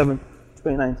 Corinthians 7,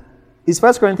 29. Is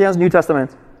 1 Corinthians New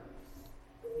Testament?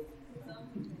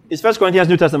 Is 1 Corinthians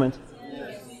New Testament?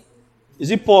 Yes.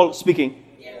 Is it Paul speaking?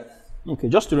 Yes. Okay,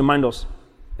 just to remind us.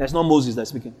 There's not Moses that's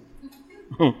speaking.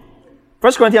 1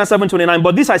 Corinthians 7:29.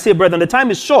 But this I say, brethren, the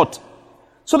time is short,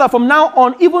 so that from now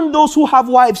on, even those who have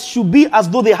wives should be as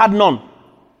though they had none.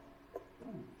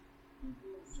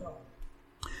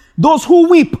 Those who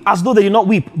weep as though they did not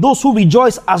weep. Those who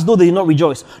rejoice as though they did not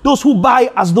rejoice. Those who buy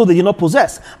as though they did not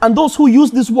possess. And those who use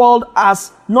this world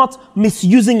as not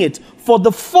misusing it. For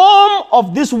the form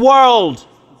of this world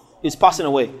is passing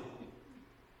away.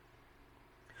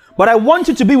 But I want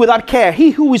you to be without care. He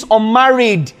who is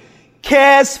unmarried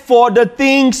cares for the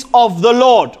things of the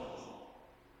Lord.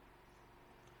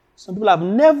 Some people have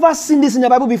never seen this in the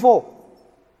Bible before.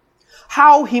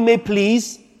 How he may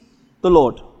please the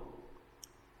Lord.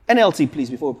 NLT, please,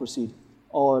 before we proceed.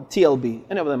 Or TLB,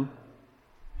 any of them.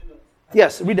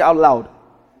 Yes, read it out loud.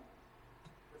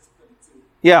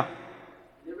 Yeah.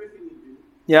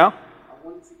 Yeah.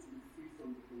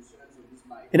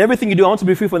 In everything you do, I want to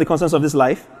be free from the concerns of this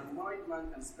life.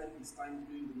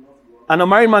 And a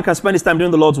married man can spend his time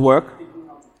doing the Lord's work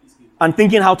and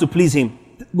thinking how to please him.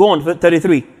 Go on,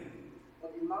 33. But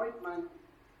a married man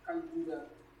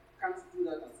can't do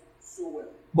that so well.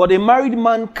 But a married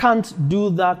man can't do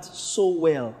that so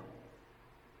well.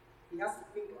 He has to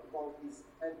think about his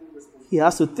earthly responsibilities. He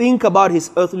has to think about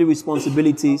his earthly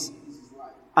responsibilities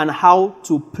and how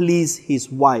to please his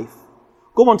wife.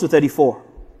 Go on to 34.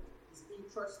 His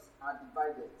interests are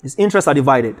divided. His interests are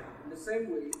divided.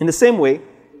 In the same way,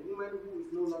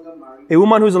 a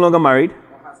woman who is no longer married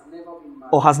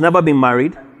or has never been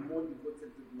married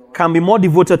can be more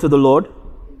devoted to the Lord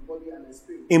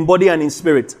in body and in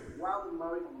spirit.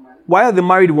 While the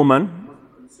married woman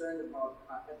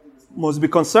must be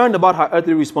concerned about her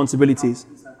earthly responsibilities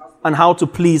and how to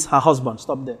please her husband.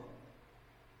 Stop there.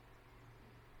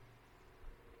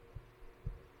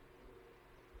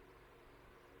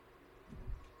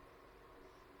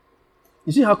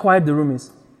 You see how quiet the room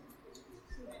is?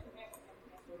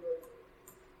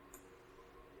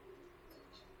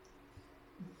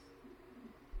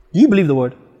 Do you believe the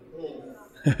word?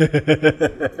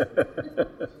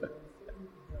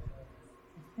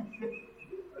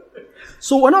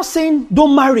 So we're not saying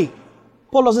don't marry.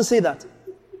 Paul doesn't say that.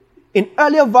 In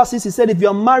earlier verses, he said if you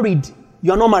are married,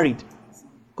 you are not married.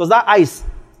 Because that eyes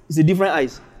is a different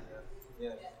eyes.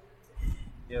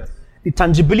 Yes. The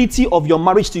tangibility of your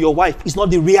marriage to your wife is not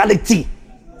the reality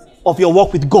of your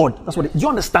walk with God. That's what it is. Do you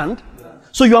understand?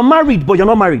 So you are married, but you're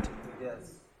not married.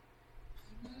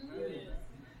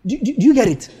 Do you get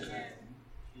it?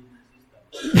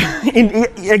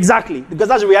 Exactly. Because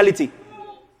that's the reality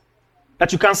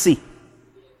that you can't see.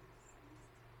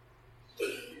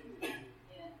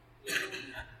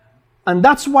 And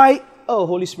that's why, oh,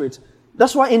 Holy Spirit,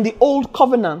 that's why in the old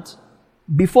covenant,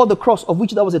 before the cross, of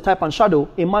which there was a type and shadow,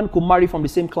 a man could marry from the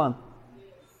same clan.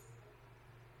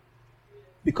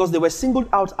 Because they were singled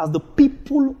out as the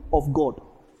people of God.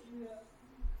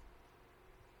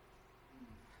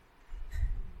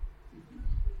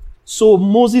 So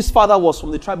Moses' father was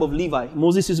from the tribe of Levi.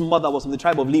 Moses' mother was from the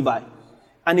tribe of Levi.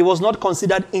 And it was not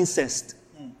considered incest.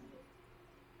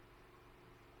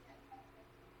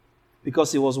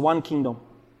 Because it was one kingdom,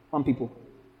 one people.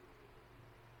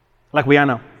 Like we are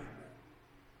now.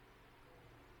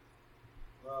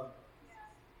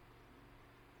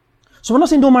 So we're not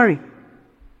saying don't marry.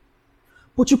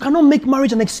 But you cannot make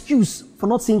marriage an excuse for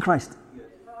not seeing Christ.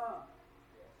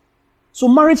 So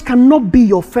marriage cannot be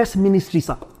your first ministry,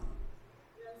 sir.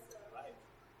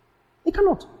 It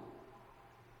cannot.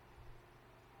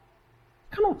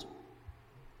 Cannot.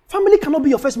 Family cannot be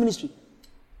your first ministry.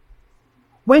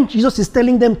 When Jesus is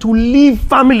telling them to leave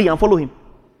family and follow him.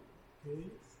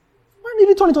 Why did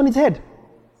he turn it on its head?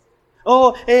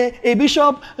 Oh, a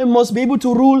bishop must be able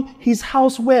to rule his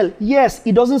house well. Yes,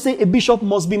 it doesn't say a bishop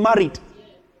must be married.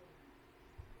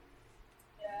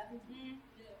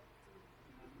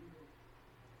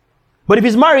 But if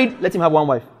he's married, let him have one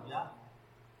wife.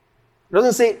 It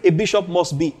doesn't say a bishop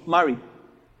must be married.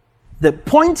 The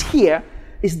point here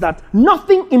is that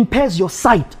nothing impairs your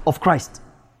sight of Christ.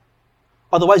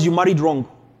 Otherwise, you married wrong.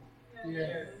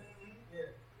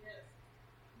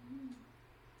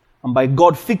 And by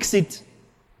God, fix it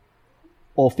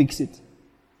or fix it.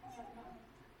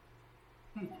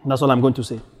 And that's all I'm going to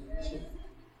say. And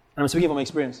I'm speaking from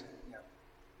experience.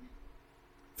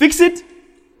 Fix it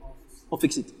or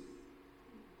fix it.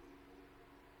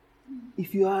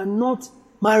 If you are not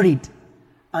married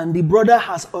and the brother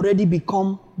has already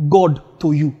become God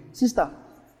to you, sister,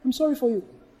 I'm sorry for you.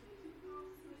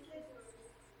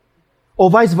 Or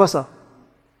vice versa.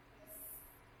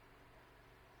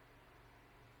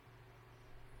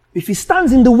 If he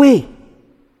stands in the way,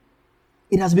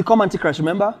 it has become Antichrist.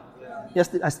 Remember?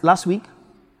 Yes, last week.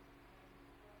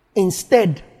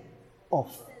 Instead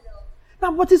of.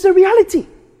 Now, what is the reality?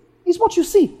 It's what you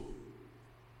see.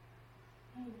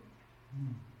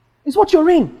 It's what you're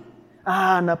in.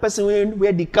 And a person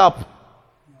wear the cap.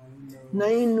 Now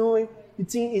you know the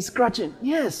thing is scratching.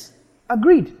 Yes,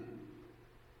 agreed.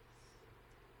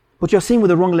 But you're seeing with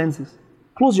the wrong lenses.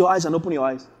 Close your eyes and open your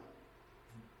eyes.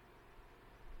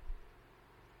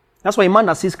 That's why a man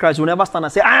that sees Christ will never stand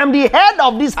and say, I am the head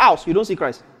of this house. You don't see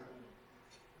Christ.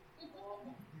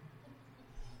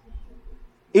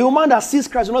 A woman that sees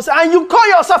Christ will not say, and you call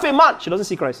yourself a man. She doesn't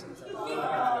see Christ.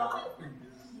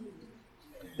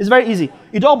 It's very easy.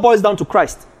 It all boils down to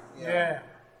Christ.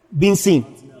 Being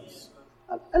seen.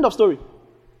 End of story.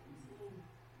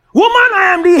 Woman,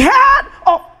 I am the head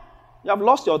of... You have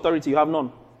lost your authority. You have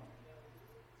none.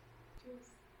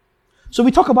 So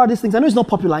we talk about these things. I know it's not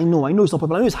popular. I know it's not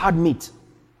popular. I know it's hard meat.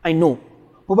 I know.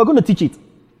 But we're going to teach it.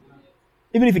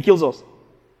 Even if it kills us.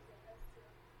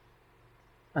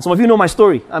 And some of you know my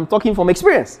story. I'm talking from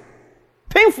experience.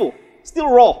 Painful. Still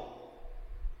raw.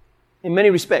 In many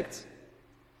respects.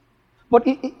 But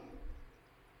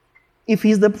if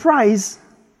he's the price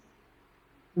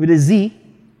with a Z,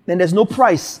 then there's no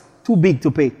price too big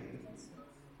to pay.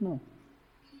 No.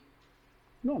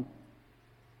 None.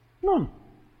 None.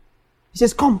 He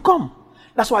says, come.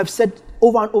 That's why I've said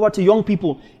over and over to young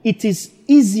people, it is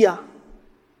easier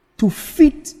to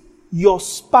fit your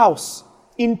spouse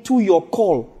into your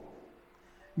call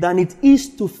than it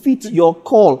is to fit your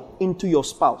call into your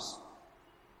spouse.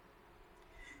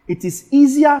 It is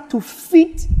easier to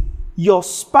fit your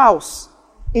spouse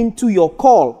into your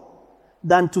call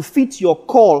than to fit your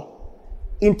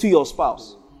call into your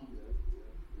spouse.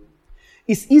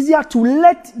 It's easier to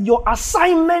let your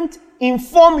assignment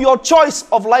inform your choice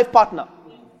of life partner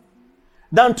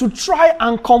than to try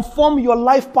and conform your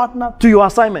life partner to your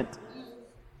assignment.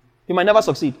 You might never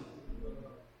succeed.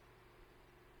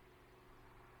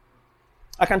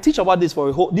 I can teach about this for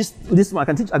a whole, I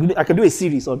can do a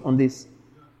series on this.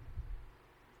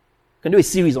 I can do a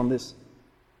series on this.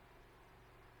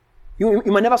 You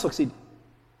might never succeed.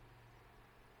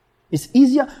 It's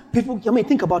easier.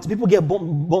 Think about it. People get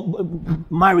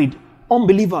married.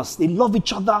 Unbelievers. They love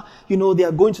each other. They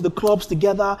are going to the clubs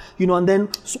together. And then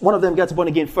one of them gets born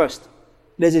again first.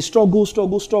 There's a struggle.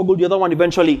 The other one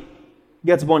eventually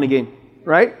gets born again.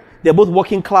 Right? They're both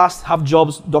working class, have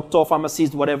jobs, doctor,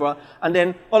 pharmacist, whatever. And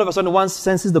then all of a sudden one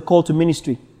senses the call to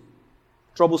ministry.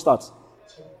 Trouble starts.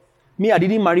 Me, I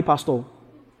didn't marry pastor.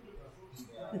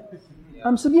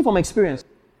 I'm speaking from experience.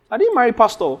 I didn't marry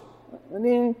pastor.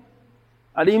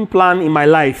 I didn't plan in my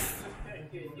life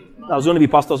I was going to be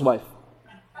pastor's wife.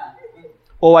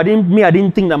 Or I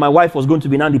didn't think that my wife was going to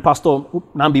be now the pastor,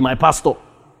 now be my pastor.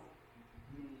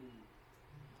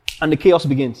 And the chaos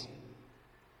begins.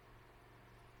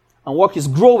 And work is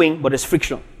growing, but there's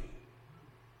friction.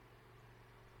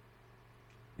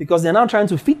 Because they're now trying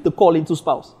to fit the call into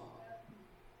spouse.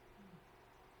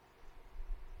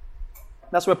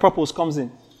 That's where purpose comes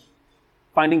in.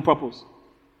 Finding purpose.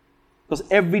 Because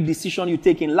every decision you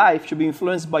take in life should be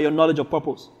influenced by your knowledge of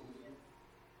purpose.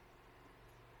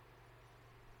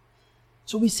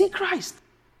 So we see Christ.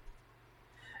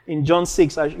 In John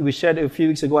 6, we shared a few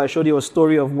weeks ago, I showed you a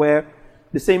story of where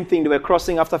the same thing, they were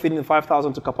crossing after feeding the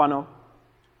 5,000 to Capernaum.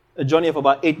 A journey of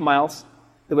about 8 miles.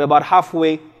 They were about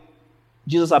halfway.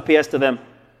 Jesus appears to them.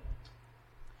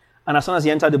 And as soon as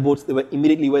he entered the boat, they were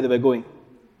immediately where they were going.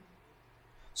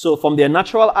 So from their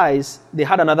natural eyes, they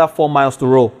had another 4 miles to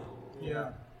row.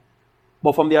 Yeah.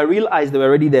 But from their real eyes, they were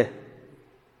already there.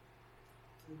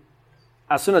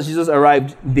 As soon as Jesus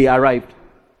arrived, they arrived.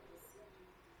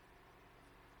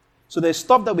 So there's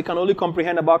stuff that we can only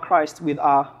comprehend about Christ with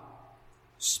our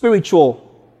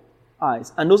spiritual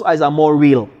eyes. And those eyes are more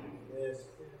real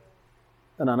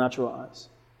than our natural eyes.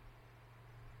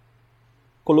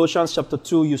 Colossians chapter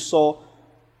 2, you saw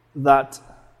that.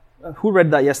 Who read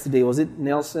that yesterday? Was it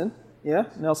Nelson? Yeah,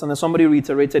 Nelson. And somebody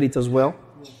reiterated it as well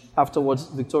afterwards,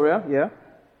 Victoria. Yeah.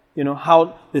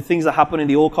 How the things that happened in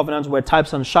the old covenant were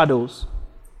types and shadows,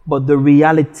 but the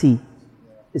reality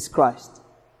is Christ.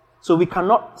 So we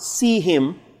cannot see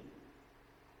him,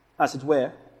 as it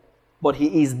were, but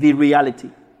he is the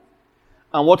reality.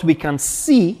 And what we can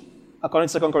see, according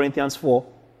to 2 Corinthians 4,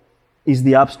 is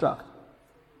the abstract,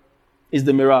 is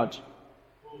the mirage.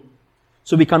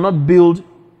 So we cannot build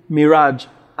mirage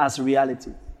as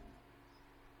reality.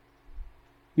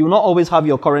 You will not always have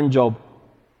your current job.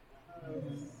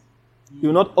 You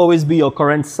will not always be your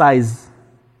current size.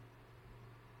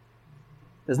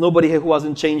 There's nobody here who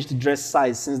hasn't changed the dress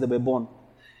size since they were born.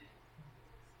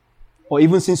 Or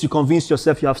even since you convinced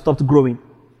yourself you have stopped growing.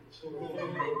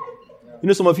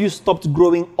 Some of you stopped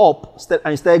growing up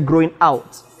and started growing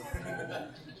out.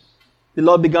 The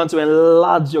Lord began to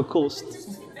enlarge your coast.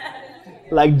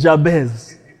 Like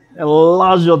Jabez.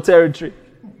 Enlarge your territory.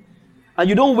 And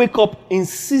you don't wake up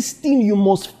insisting you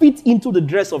must fit into the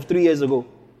dress of 3 years ago.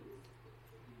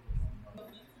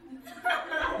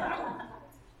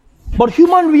 But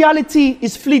human reality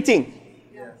is fleeting.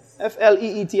 Yes.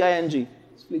 Fleeting.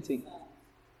 It's fleeting.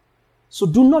 So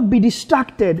do not be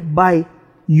distracted by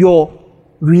your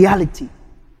reality.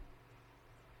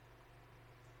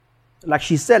 Like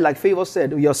she said, like Favor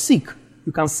said, you're sick.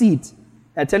 You can see it.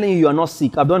 I'm telling you are not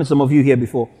sick. I've done it to some of you here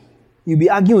before. You'll be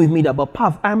arguing with me that, but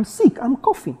Pav, I'm sick. I'm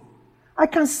coughing. I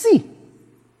can see.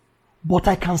 But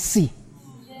I can see.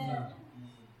 Yeah.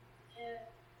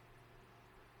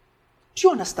 Do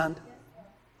you understand?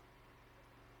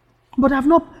 But I've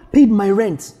not paid my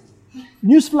rent.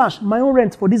 Newsflash, my own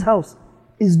rent for this house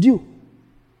is due.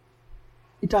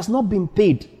 It has not been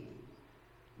paid.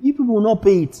 You people will not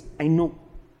pay it, I know.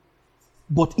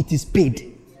 But it is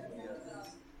paid.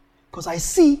 Because I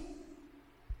see,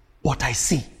 but I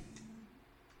see.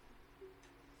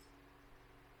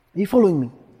 Are you following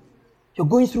me? You're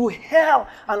going through hell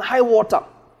and high water.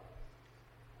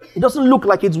 It doesn't look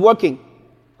like it's working.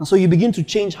 And so you begin to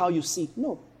change how you see.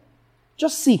 No.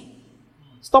 Just see.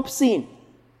 Stop seeing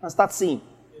and start seeing.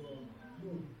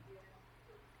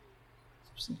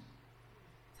 Stop seeing.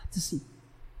 Start to see.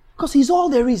 Because he's all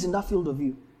there is in that field of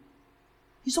view.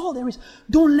 He's all there is.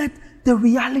 Don't let the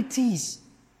realities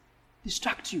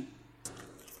distract you.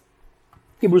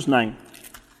 Hebrews 9.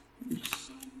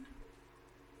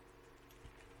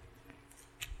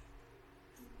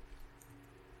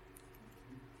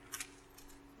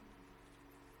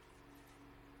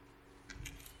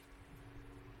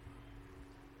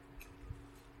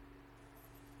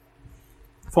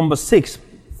 From verse 6,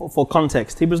 for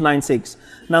context, Hebrews 9:6.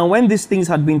 Now when these things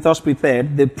had been thus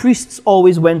prepared, the priests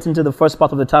always went into the first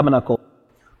part of the tabernacle,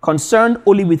 concerned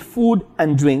only with food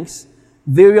and drinks,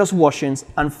 various washings,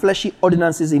 and fleshy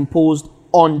ordinances imposed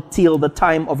until the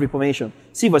time of reformation.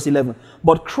 See verse 11.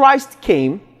 But Christ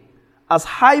came as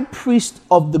high priest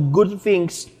of the good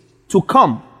things to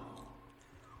come,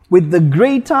 with the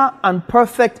greater and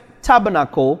perfect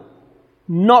tabernacle,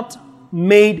 not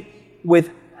made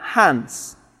with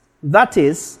hands. That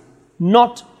is,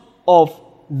 not of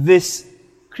this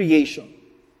creation.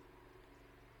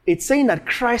 It's saying that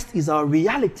Christ is our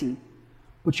reality,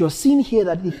 but you're seeing here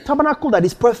that the tabernacle that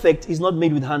is perfect is not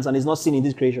made with hands and is not seen in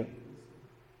this creation.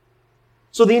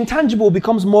 So the intangible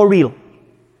becomes more real.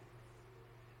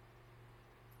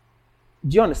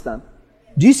 Do you understand?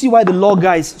 Do you see why the law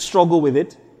guys struggle with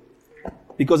it?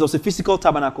 Because there was a physical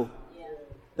tabernacle.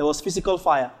 There was physical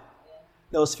fire.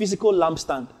 There was physical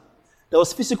lampstand. There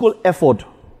was physical ephod.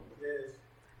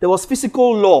 There was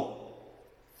physical law.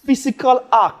 Physical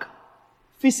ark.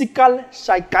 Physical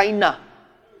Shekinah.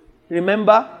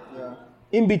 Remember? Yeah.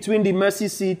 In between the mercy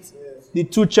seat, the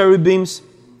two cherubims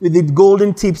with the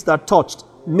golden tips that touched,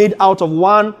 made out of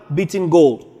one beaten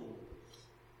gold.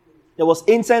 There was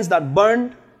incense that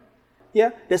burned.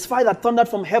 Yeah, there's fire that thundered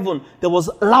from heaven. There was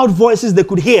loud voices they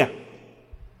could hear.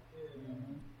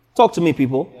 Talk to me,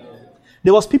 people.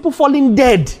 There was people falling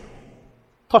dead,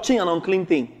 touching an unclean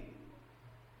thing.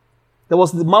 There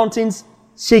was the mountains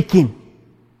shaking.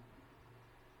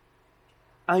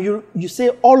 And you say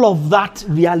all of that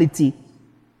reality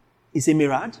is a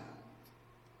mirage.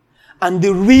 And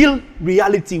the real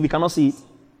reality, we cannot see it.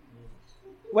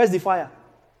 Where's the fire?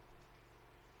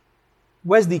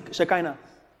 Where's the Shekinah?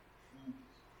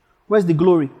 Where's the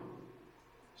glory?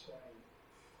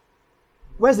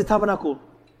 Where's the tabernacle?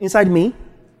 Inside me?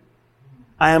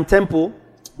 I am temple.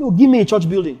 No, give me a church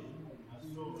building.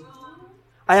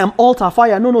 I am altar,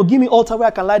 fire. No, give me altar where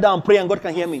I can lie down and pray and God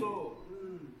can hear me.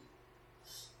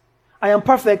 I am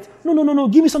perfect. No.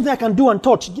 Give me something I can do and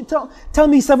touch. Tell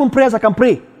me 7 prayers I can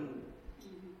pray.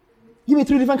 Give me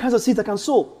 3 different kinds of seeds I can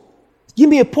sow. Give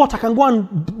me a pot I can go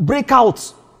and break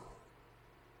out.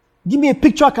 Give me a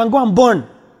picture I can go and burn.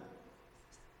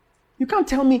 You can't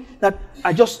tell me that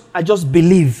I just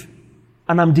believe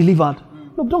and I'm delivered.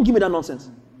 No, don't give me that nonsense.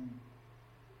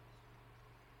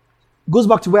 Goes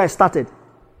back to where I started.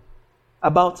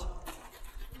 About.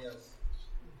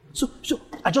 So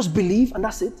I just believe and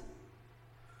that's it.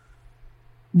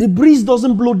 The breeze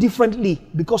doesn't blow differently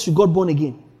because you got born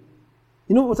again.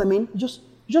 You know what I mean? You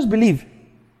just believe.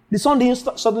 The sun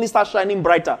didn't suddenly start shining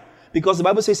brighter because the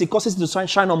Bible says it causes it to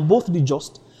shine on both the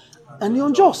just and the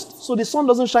unjust. So the sun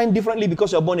doesn't shine differently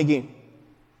because you're born again.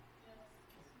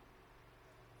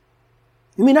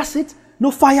 You mean that's it?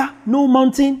 No fire, no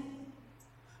mountain.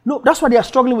 No, that's why they are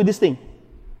struggling with this thing.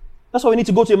 That's why we need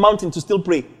to go to a mountain to still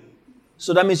pray.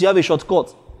 So that means you have a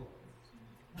shortcut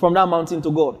from that mountain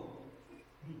to God.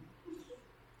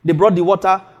 They brought the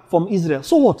water from Israel.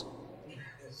 So what?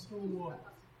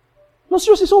 No,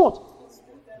 seriously, so what?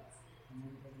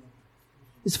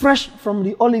 It's fresh from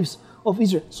the olives of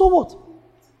Israel. So what?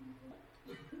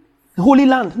 The Holy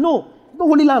Land. No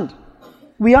Holy Land.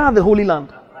 We are the Holy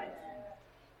Land.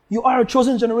 You are a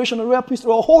chosen generation, a royal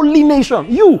priesthood, a holy nation.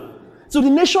 You. So the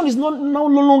nation is no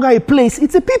longer a place,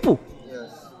 it's a people.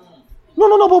 Yes.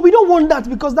 No, but we don't want that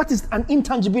because that is an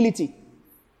intangibility.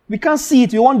 We can't see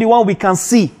it. We want the one we can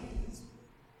see.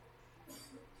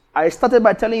 I started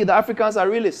by telling you that Africans are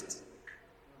realists.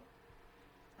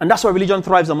 And that's why religion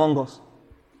thrives among us.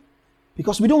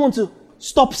 Because we don't want to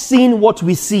stop seeing what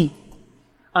we see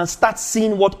and start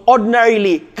seeing what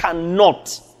ordinarily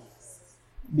cannot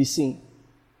be seen.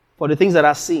 For the things that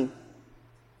are seen,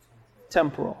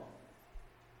 temporal.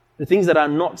 The things that are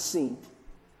not seen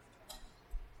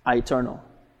are eternal.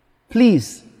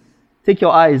 Please, take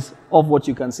your eyes off what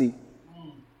you can see.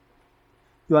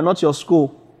 You are not your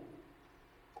school.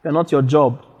 You are not your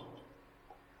job.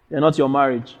 You are not your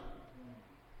marriage.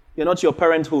 You are not your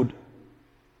parenthood.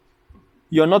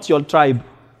 You are not your tribe.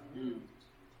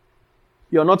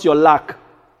 You are not your lack.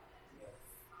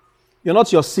 You are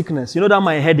not your sickness. You know that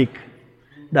my headache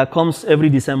that comes every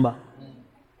December.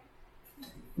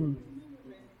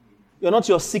 You are not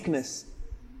your sickness.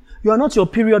 You are not your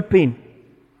period pain.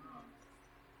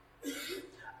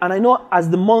 And I know as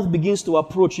the month begins to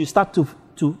approach, you start to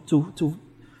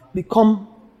become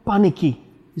panicky.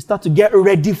 You start to get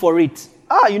ready for it.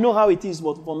 You know how it is,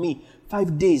 but for me,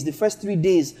 5 days, the first 3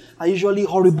 days are usually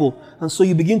horrible. And so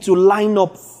you begin to line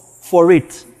up for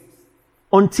it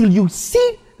until you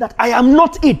see that I am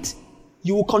not it.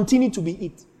 You will continue to be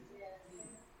it.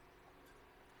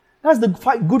 That's the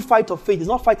good fight of faith. It's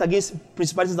not fight against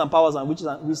principalities and powers and witches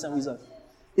and wizards.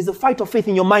 It's the fight of faith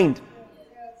in your mind.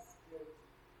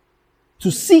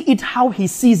 To see it how he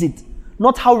sees it,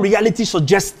 not how reality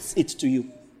suggests it to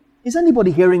you. Is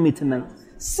anybody hearing me tonight?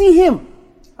 See him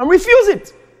and refuse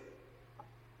it.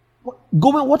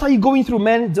 What are you going through,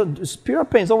 man? It's pure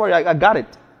pain. Don't worry, I got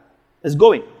it. It's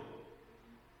going.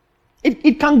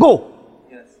 It can go.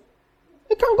 Yes.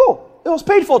 It can go. It was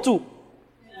paid for too.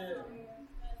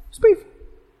 It's paid for.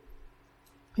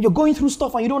 You're going through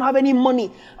stuff and you don't have any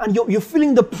money and you're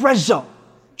feeling the pressure.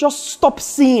 Just stop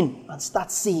seeing and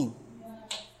start seeing.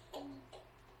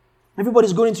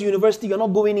 Everybody's going to university, you're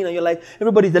not going in, and you're like,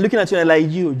 they're looking at you and like,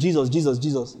 you, Jesus, Jesus,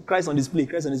 Jesus. Christ on display,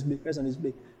 Christ on display, Christ on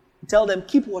display. Tell them,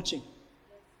 keep watching.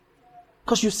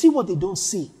 Because you see what they don't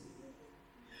see.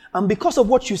 And because of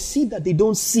what you see that they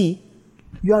don't see,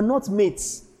 you are not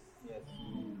mates.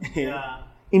 Yeah.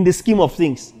 In the scheme of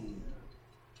things. Do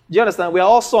you understand? We are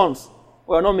all sons.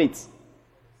 We are not mates.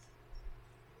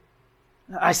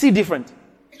 I see different.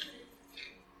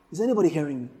 Is anybody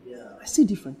hearing me? Yeah. I see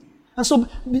different. And so,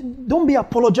 don't be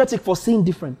apologetic for seeing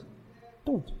different.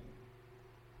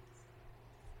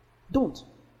 Don't.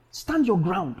 Stand your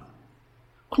ground.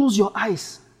 Close your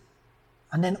eyes.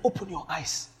 And then open your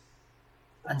eyes.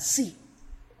 And see.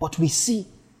 But we see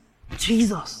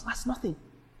Jesus. That's nothing.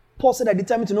 Paul said, I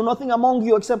determined to know nothing among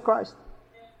you except Christ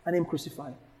and him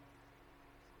crucified.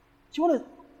 Do you want to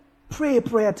pray a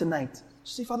prayer tonight?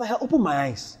 Say, Father, help, open my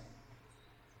eyes.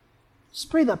 Just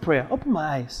pray that prayer. Open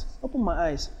my eyes. Open my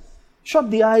eyes.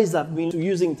 Shut the eyes that I've been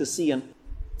using to see and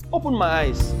open my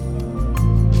eyes.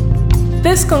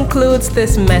 This concludes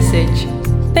this message.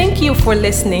 Thank you for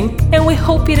listening, and we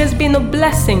hope it has been a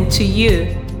blessing to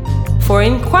you. For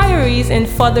inquiries and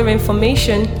further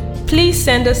information, please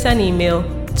send us an email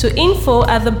to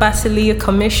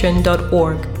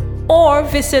info@thebasileacommission.org or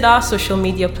visit our social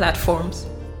media platforms.